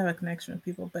 I have to have a connection with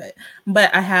people,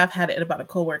 but I have had it about a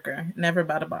coworker, never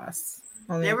about a boss.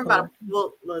 Never about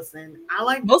well, listen, I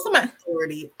like most of my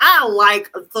authority. I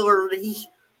like authority.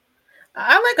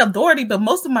 I like authority, but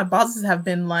most of my bosses have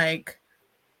been like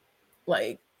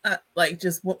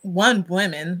just one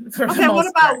women. For okay,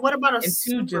 what about a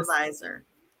supervisor?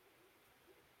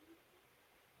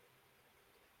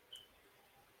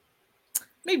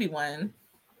 Maybe one.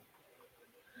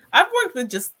 I've worked with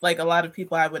just like a lot of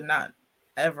people I would not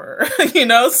ever,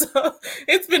 so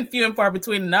it's been few and far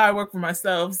between. Now I work for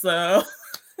myself, so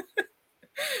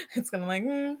it's kind of like,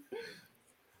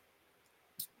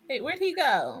 hey, where'd he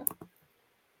go?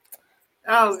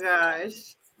 Oh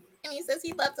gosh. And he says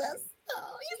he loves us.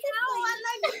 Oh, I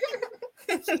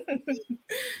like it.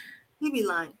 He be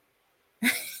lying.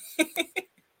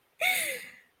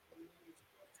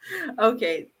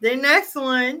 Okay, the next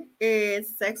one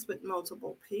is sex with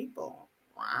multiple people.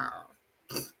 Wow.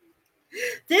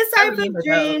 This type of remember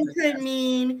dream those, could yes.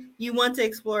 mean you want to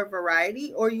explore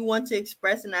variety, or you want to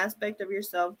express an aspect of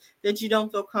yourself that you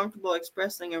don't feel comfortable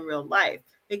expressing in real life.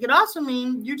 It could also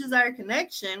mean you desire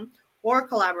connection or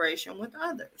collaboration with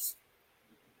others.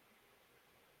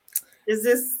 Is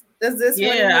this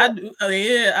Yeah, I one? do. Oh,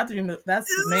 yeah, I dream. That's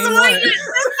the Is main this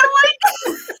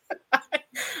one.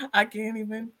 one? I can't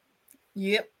even.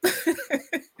 Yep.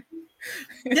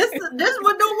 This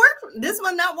one don't work. This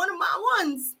one not one of my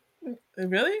ones.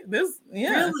 Really? This?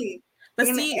 Yeah. Really. But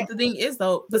And see, the thing is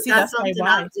though. But see, that's that's probably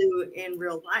something I why. do in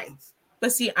real life.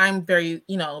 But see, I'm very,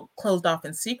 closed off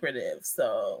and secretive.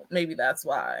 So maybe that's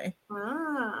why.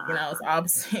 Ah. It's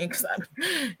opposite because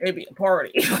it'd be a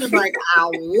party. She's like, I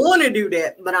want to do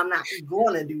that, but I'm not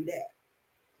going to do that.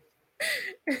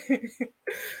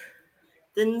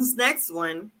 Then this next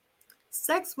one,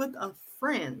 sex with a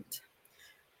friend.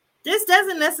 This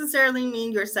doesn't necessarily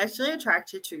mean you're sexually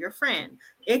attracted to your friend.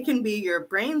 It can be your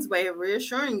brain's way of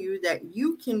reassuring you that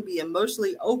you can be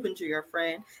emotionally open to your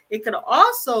friend. It could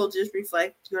also just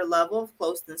reflect your level of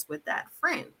closeness with that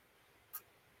friend.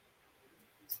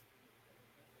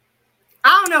 I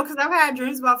don't know, because I've had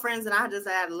dreams about friends and I just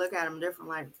had to look at them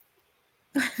different. Like,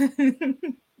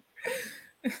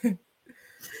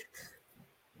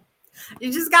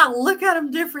 you just got to look at them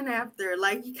different after.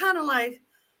 Like, you kind of like,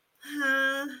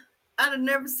 I'd have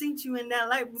never seen you in that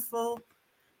light before.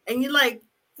 And you're like,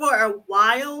 for a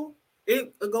while,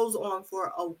 it goes on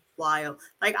for a while.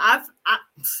 Like, I've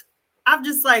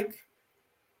just like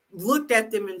looked at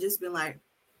them and just been like,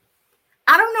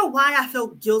 I don't know why I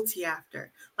felt guilty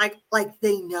after. Like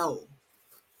they know.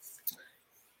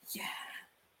 Yeah.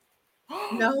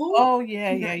 No. Oh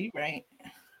yeah, you're right.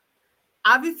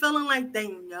 I be feeling like they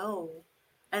know,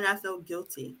 and I feel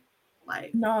guilty.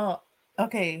 Like, no.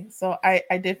 Okay, so I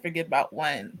did forget about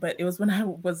one, but it was when I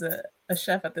was a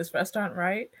chef at this restaurant,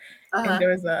 right? And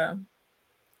there's a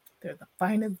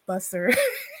finest busser.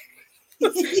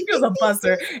 He was a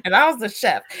busser, and I was the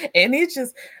chef, and he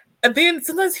just. And then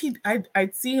sometimes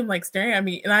I'd see him like staring at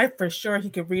me, and I for sure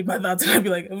he could read my thoughts, and I'd be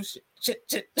like, "Oh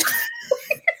shit."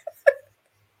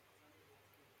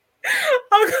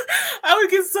 I would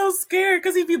get so scared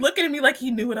because he'd be looking at me like he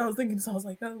knew what I was thinking. So I was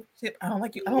like, "Oh shit, I don't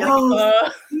like you. I don't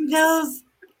like you." He knows.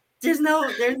 There's no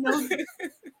getting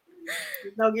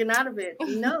out of it.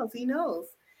 He knows.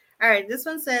 All right, this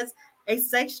one says a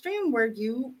sex dream where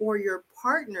you or your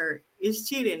partner is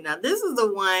cheating. Now, this is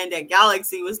the one that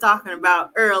Galaxy was talking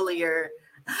about earlier.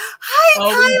 Hi,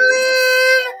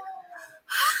 Kylie.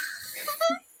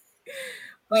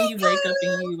 When you wake up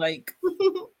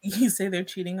and you say they're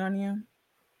cheating on you.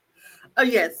 Oh,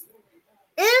 yes.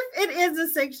 If it is a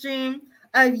sex dream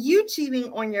of you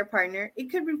cheating on your partner, it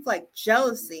could reflect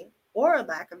jealousy or a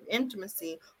lack of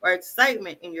intimacy or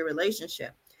excitement in your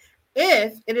relationship.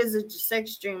 If it is a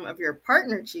sex dream of your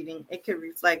partner cheating, it could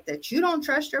reflect that you don't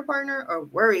trust your partner or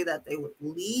worry that they would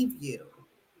leave you.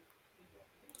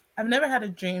 I've never had a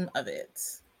dream of it.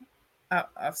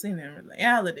 I've seen it in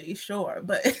reality, sure,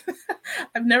 but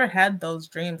I've never had those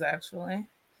dreams actually.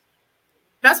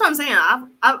 That's what I'm saying.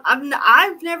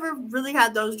 I've never really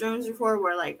had those dreams before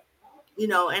where like,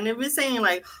 and if it's saying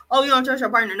like, oh, you don't trust your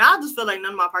partner, now I just feel like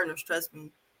none of my partners trust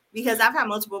me because I've had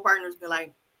multiple partners be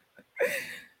like,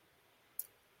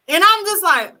 and I'm just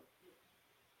like,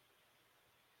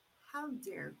 how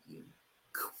dare you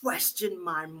question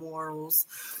my morals?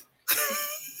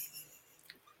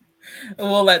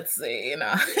 Well, let's see,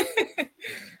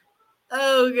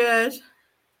 Oh gosh.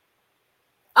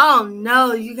 Oh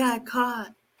no, you got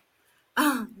caught.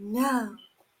 Oh no.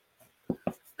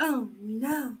 Oh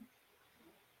no.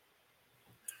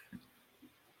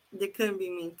 It couldn't be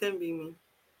me. It couldn't be me.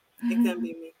 It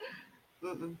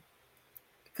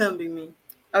couldn't be me.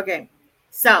 Okay.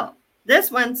 So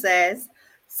this one says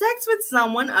sex with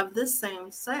someone of the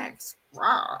same sex.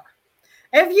 Rawr.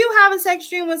 If you have a sex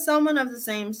dream with someone of the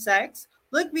same sex,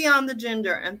 look beyond the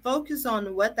gender and focus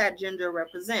on what that gender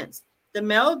represents.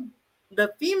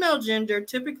 The female gender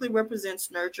typically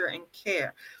represents nurture and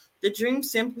care. The dream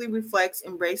simply reflects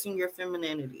embracing your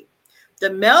femininity.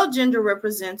 The male gender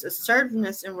represents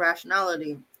assertiveness and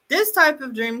rationality. This type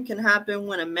of dream can happen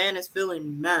when a man is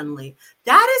feeling manly.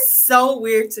 That is so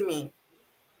weird to me.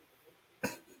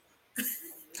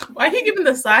 Why are you giving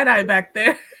the side eye back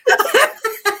there?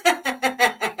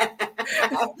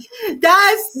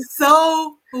 That's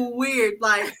so weird.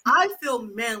 Like, I feel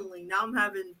manly. Now I'm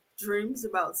having dreams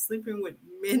about sleeping with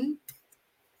men.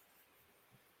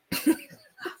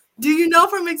 Do you know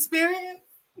from experience?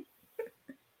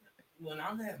 When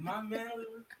I'm at my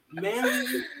manly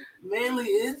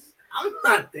is, I'm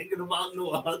not thinking about no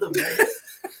other man.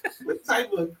 What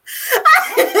type of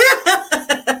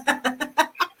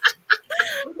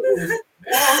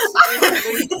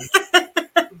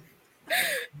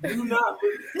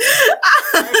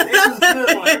was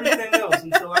good on everything else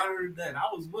until I heard that. I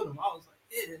was with him. I was like,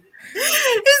 yeah.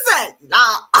 He said,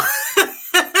 nah.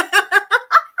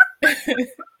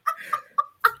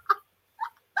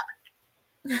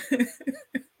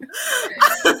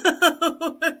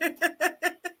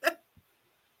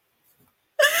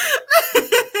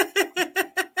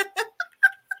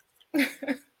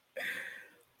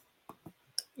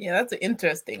 Yeah, that's an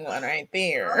interesting one right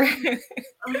there.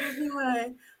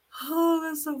 Anyway, oh,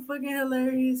 that's so fucking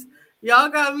hilarious. Y'all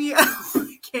got me.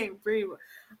 I can't breathe.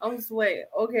 I'm sweating.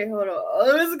 Okay, hold on.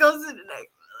 Oh, let's go to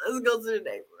the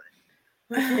next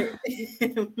one.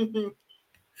 Okay.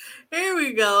 Here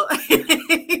we go.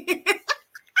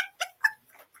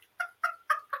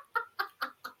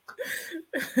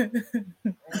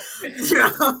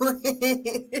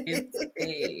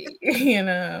 You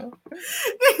know.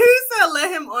 He said,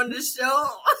 "Let him on the show."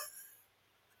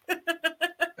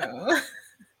 Oh.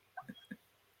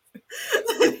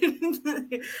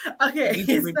 Okay,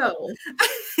 so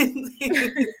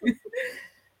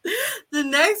the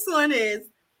next one is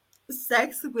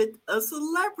sex with a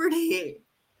celebrity.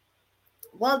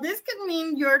 While this could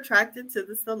mean you're attracted to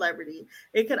the celebrity,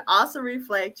 it could also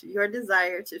reflect your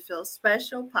desire to feel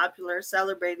special, popular,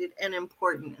 celebrated, and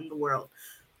important in the world.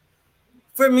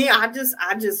 For me, I just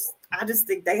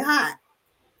think they hot.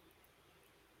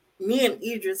 Me and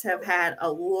Idris have had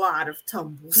a lot of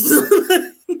tumbles.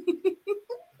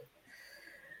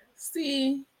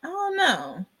 See, I don't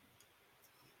know.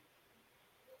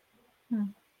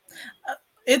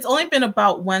 It's only been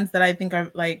about ones that I think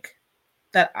are like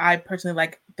that I personally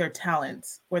like their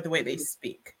talents or the way they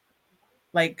speak.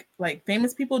 Like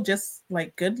famous people, just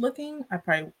like good looking. I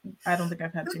don't think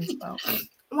I've had things about.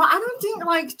 Well, I don't think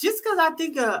like just because I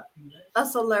think a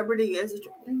celebrity is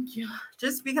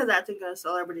just because I think a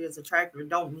celebrity is attractive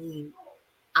don't mean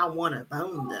I want to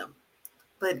bone them.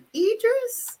 But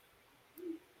Idris,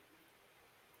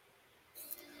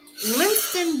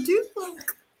 Winston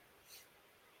Duke.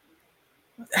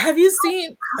 Have you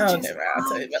seen? Oh, never. I'll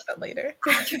tell you about that later.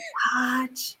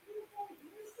 Watch.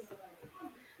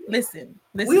 Listen.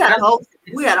 We had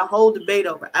a whole debate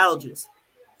over Algis.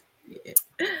 Yeah.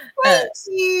 Thank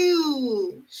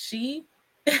you. She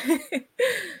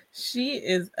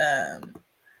is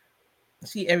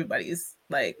everybody's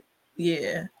like,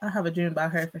 yeah, I have a dream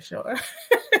about her for sure.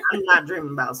 I'm not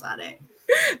dreaming about Sade.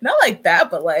 Not like that,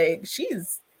 but like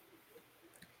she's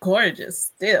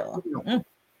gorgeous still.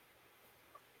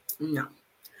 No.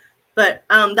 But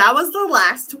that was the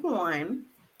last one.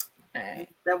 Right.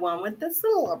 The one with the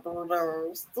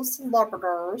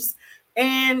celebrities.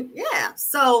 And yeah,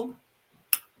 so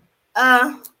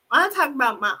I talk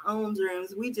about my own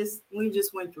dreams. We just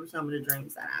went through some of the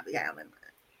dreams that I be having.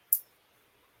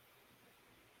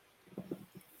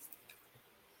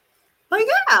 But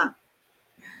yeah,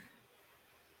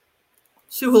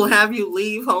 she will have you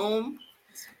leave home.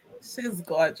 She's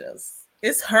gorgeous.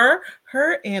 It's her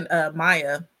and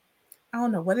Maya. I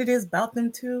don't know what it is about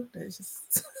them two. It's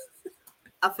just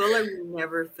I feel like we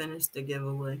never finished the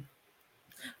giveaway.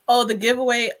 Oh, the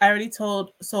giveaway, I already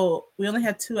told. So we only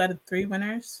had 2 out of 3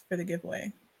 winners for the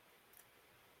giveaway.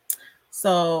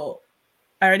 So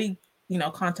I already,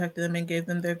 contacted them and gave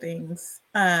them their things.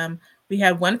 We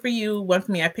had one for you, one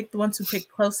for me. I picked the ones who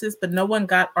picked closest, but no one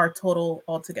got our total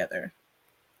altogether.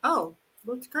 Oh,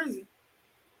 that's crazy.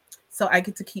 So I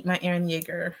get to keep my Eren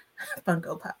Yeager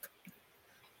Funko Pop.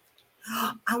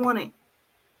 I want it.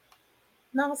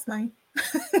 No, it's mine.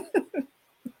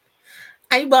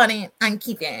 I bought it. I'm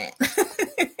keeping it.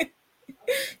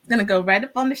 It's gonna go right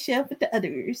up on the shelf with the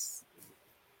others.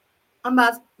 I'm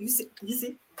about. You see?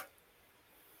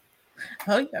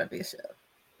 Oh, you gotta be a shelf.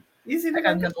 You see the I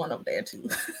got Funkos? another one over there too. You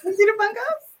see the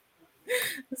Funkos?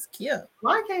 It's cute.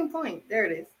 Well, I can't point. There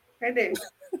it is. Right there.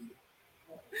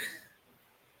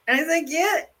 And it's like,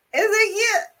 yeah.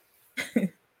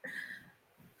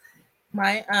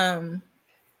 My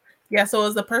yeah, so it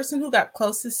was the person who got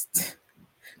closest.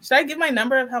 Should I give my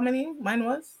number of how many mine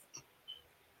was?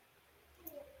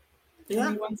 Yeah. How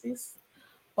many onesies?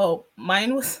 Oh, my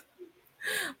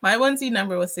onesie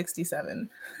number was 67.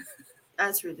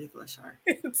 That's ridiculous, Char.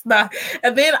 It's not.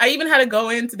 And then I even had to go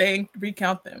in today and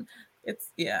recount them.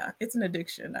 It's an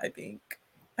addiction, I think.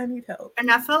 I need help. And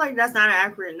I feel like that's not an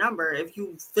accurate number if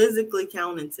you physically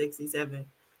counted 67.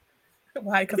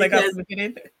 Why? Because I got some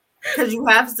in. Because you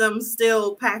have some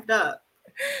still packed up.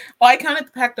 Oh, I counted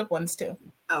the packed up ones too.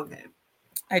 Okay.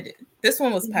 I did. This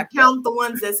one was packed Count up. the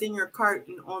ones that's in your cart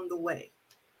and on the way.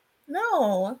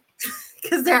 No.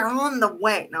 Because they're on the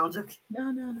way. No, I'm joking.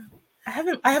 No. I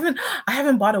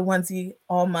haven't bought a onesie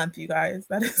all month, you guys.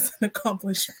 That is an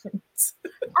accomplishment.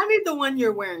 I need the one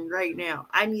you're wearing right now.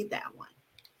 I need that one.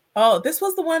 Oh, this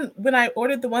was the one when I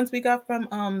ordered the ones we got from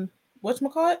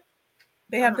whatchamacallit?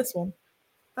 They have this one.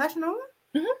 Fashion Nova?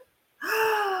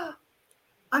 Mm-hmm.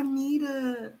 I need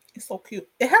it. It's so cute.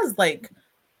 It has like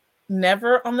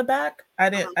never on the back. I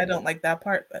don't like that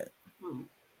part, but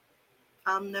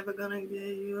I'm never gonna get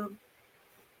you.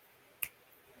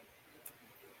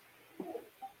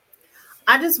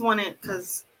 I just want it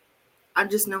because I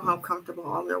just know how comfortable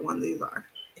all their onesies are.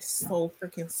 it's so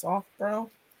freaking soft, bro.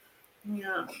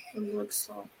 Yeah, it looks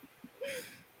so.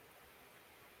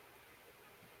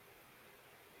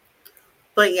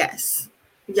 But yes.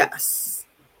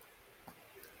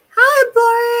 Hi,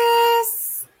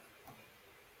 Boris.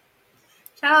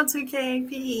 Shout out to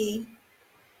KP.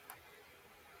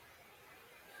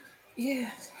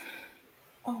 Yeah.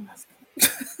 Oh my god.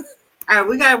 All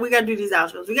right, we gotta do these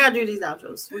outros. We gotta get these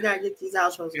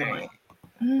outros going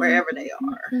wherever they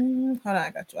are. Hold on, I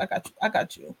got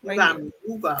you. You got me.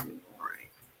 All right.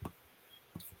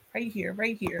 Right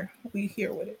here. We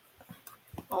here with it.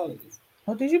 Oh,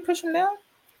 did you push him down?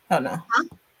 Oh no. Huh?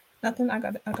 Nothing. I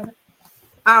got it. All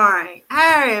right.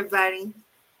 Hi, everybody.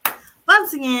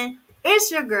 Once again,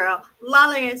 it's your girl,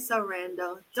 Lala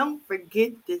Sorrento. Don't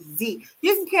forget the Z.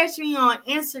 You can catch me on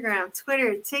Instagram,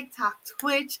 Twitter, TikTok,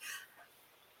 Twitch,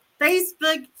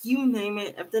 Facebook, you name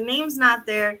it. If the name's not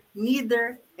there,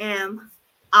 neither am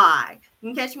I.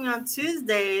 You can catch me on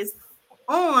Tuesdays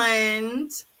on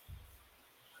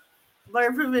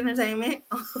Blurproof Entertainment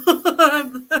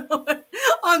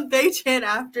on Baychat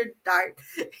After Dark.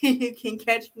 You can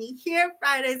catch me here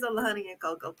Fridays on the Honey and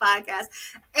Cocoa podcast.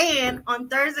 And on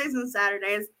Thursdays and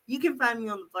Saturdays, you can find me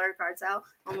on the Blur Cartel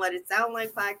on What It Sound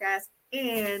Like podcast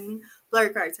and Blur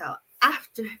Cartel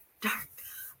After Dark.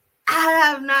 I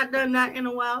have not done that in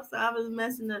a while, so I was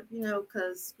messing up,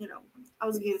 because, I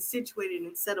was getting situated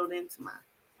and settled into my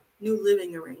new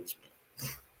living arrangement.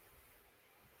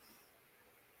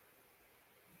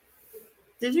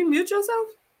 Did you mute yourself?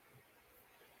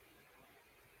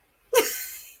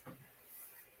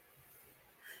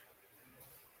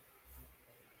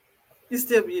 You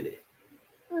still muted.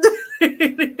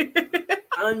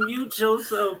 Unmute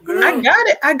yourself, girl.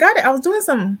 I got it. I was doing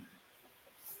something.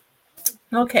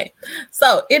 Okay,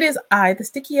 so it is I, the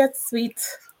sticky yet sweet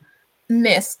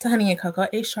Miss to Honey and Cocoa,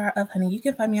 a Shar of Honey. You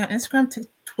can find me on Instagram,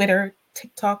 Twitter,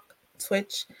 TikTok,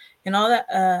 Twitch, and all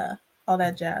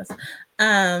that jazz.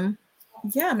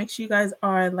 Yeah, make sure you guys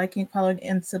are liking, following,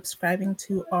 and subscribing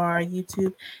to our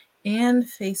YouTube and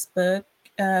Facebook.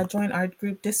 Join our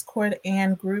group Discord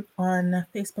and group on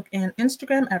Facebook and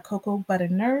Instagram at Cocoa Butter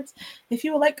Nerds. If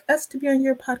you would like us to be on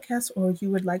your podcast or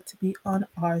you would like to be on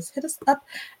ours, hit us up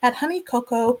at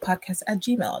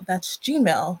honeycocopodcast@gmail.com. That's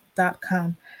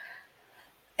gmail.com.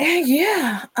 And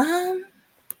yeah,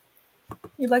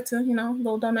 you'd like to,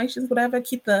 little donations, whatever,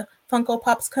 keep the Funko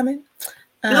Pops coming.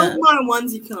 Build my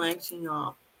onesie collection,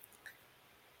 y'all.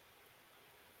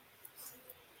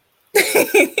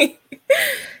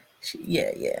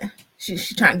 Yeah.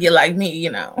 She's trying to get like me,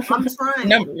 I'm trying.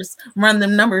 Numbers, run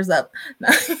them numbers up.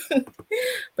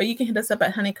 But you can hit us up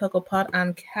at Honey Cocoa Pod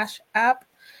on Cash App.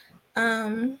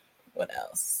 What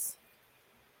else?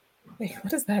 Wait, what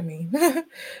does that mean?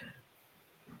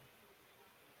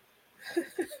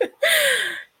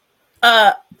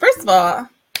 First of all,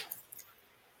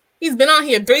 he's been on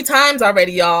here 3 times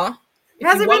already, y'all.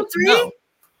 Has it been 3?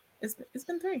 It's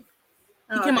been 3.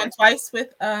 Oh, he came on twice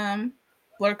with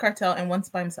Blur Cartel and once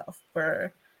by himself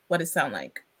for What It Sound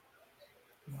Like.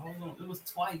 No, it was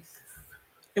twice.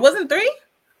 It wasn't 3?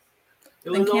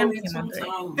 It was only 2 times.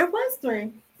 It was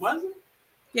 3. Was it?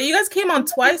 Yeah, you guys came on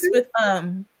twice with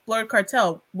Blur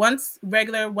Cartel. Once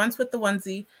regular, once with the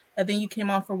onesie, and then you came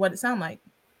on for What It Sound Like.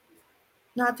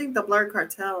 No, I think the Blur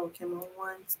Cartel came on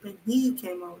once. Then he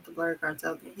came on with the Blur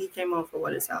Cartel. Then he came on for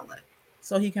What It Sound Like.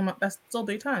 So he came up. That's still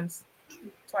 3 times.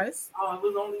 Twice. Oh, it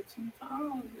was only 2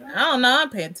 times. Yeah. I don't know. I'm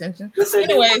paying attention. Listen,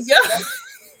 anyways, yeah.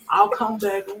 I'll come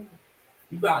back on.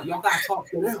 Y'all gotta talk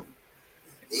to them.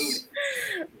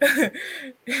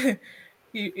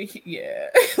 Yeah,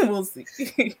 we'll see.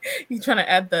 He's trying to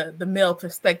add the male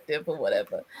perspective or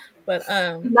whatever, but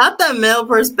not that male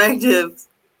perspective,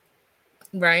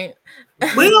 right?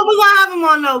 we gonna have him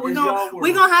on though. We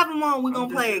gonna have him on. We're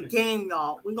gonna play a game,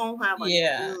 y'all. We're gonna have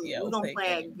we're gonna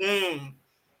play a game.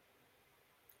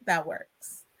 That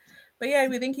works. But yeah,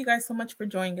 we thank you guys so much for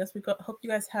joining us. We hope you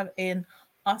guys have an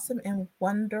awesome and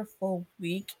wonderful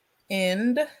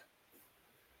weekend.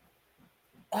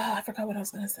 Oh, I forgot what I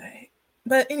was gonna say.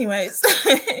 But anyways,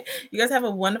 you guys have a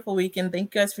wonderful weekend.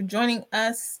 Thank you guys for joining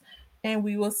us. And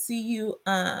we will see you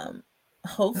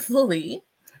hopefully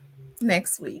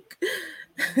next week.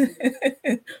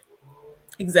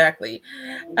 Exactly.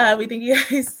 We think you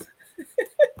guys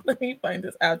let me find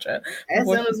this outro. As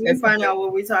soon as we find out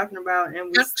what we're talking about,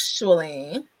 and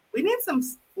actually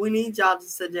we need y'all to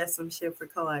suggest some shit for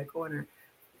Collide Corner.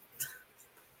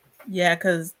 Yeah,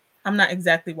 because I'm not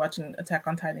exactly watching Attack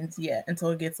on Titans yet until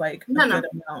it gets like a good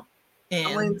amount.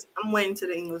 And I'm waiting to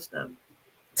the English dub.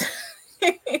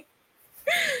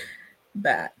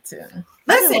 That too.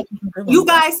 Listen, you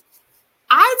guys,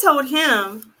 I told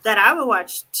him that I would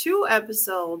watch 2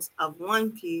 episodes of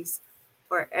One Piece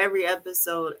for every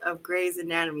episode of Grey's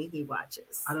Anatomy he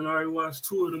watches. I done already watched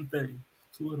 2 of them things.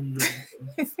 2 of them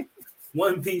things.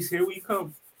 One Piece, here we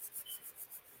come.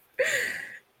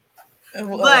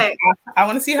 But I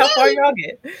want to see how far y'all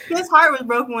get. His heart was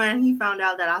broken when he found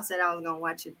out that I said I was gonna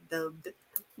watch it dubbed,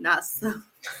 not sub.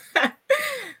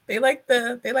 They like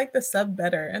the sub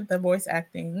better, and the voice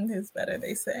acting is better.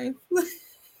 They say.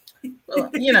 Well,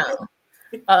 you know,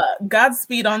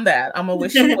 Godspeed on that. I'm gonna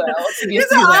wish you well. To get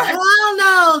through that. Oh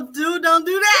no, dude, don't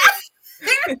do that.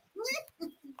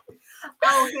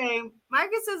 Okay,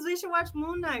 Marcus says we should watch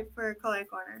Moon Knight for Collide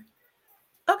Corner.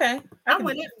 Okay, I'm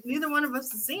with it. Neither one of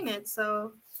us has seen it,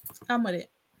 so I'm with it.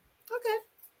 Okay.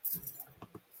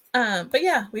 But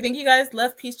yeah, we think you guys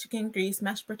love peach chicken, grease,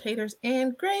 mashed potatoes,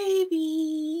 and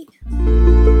gravy.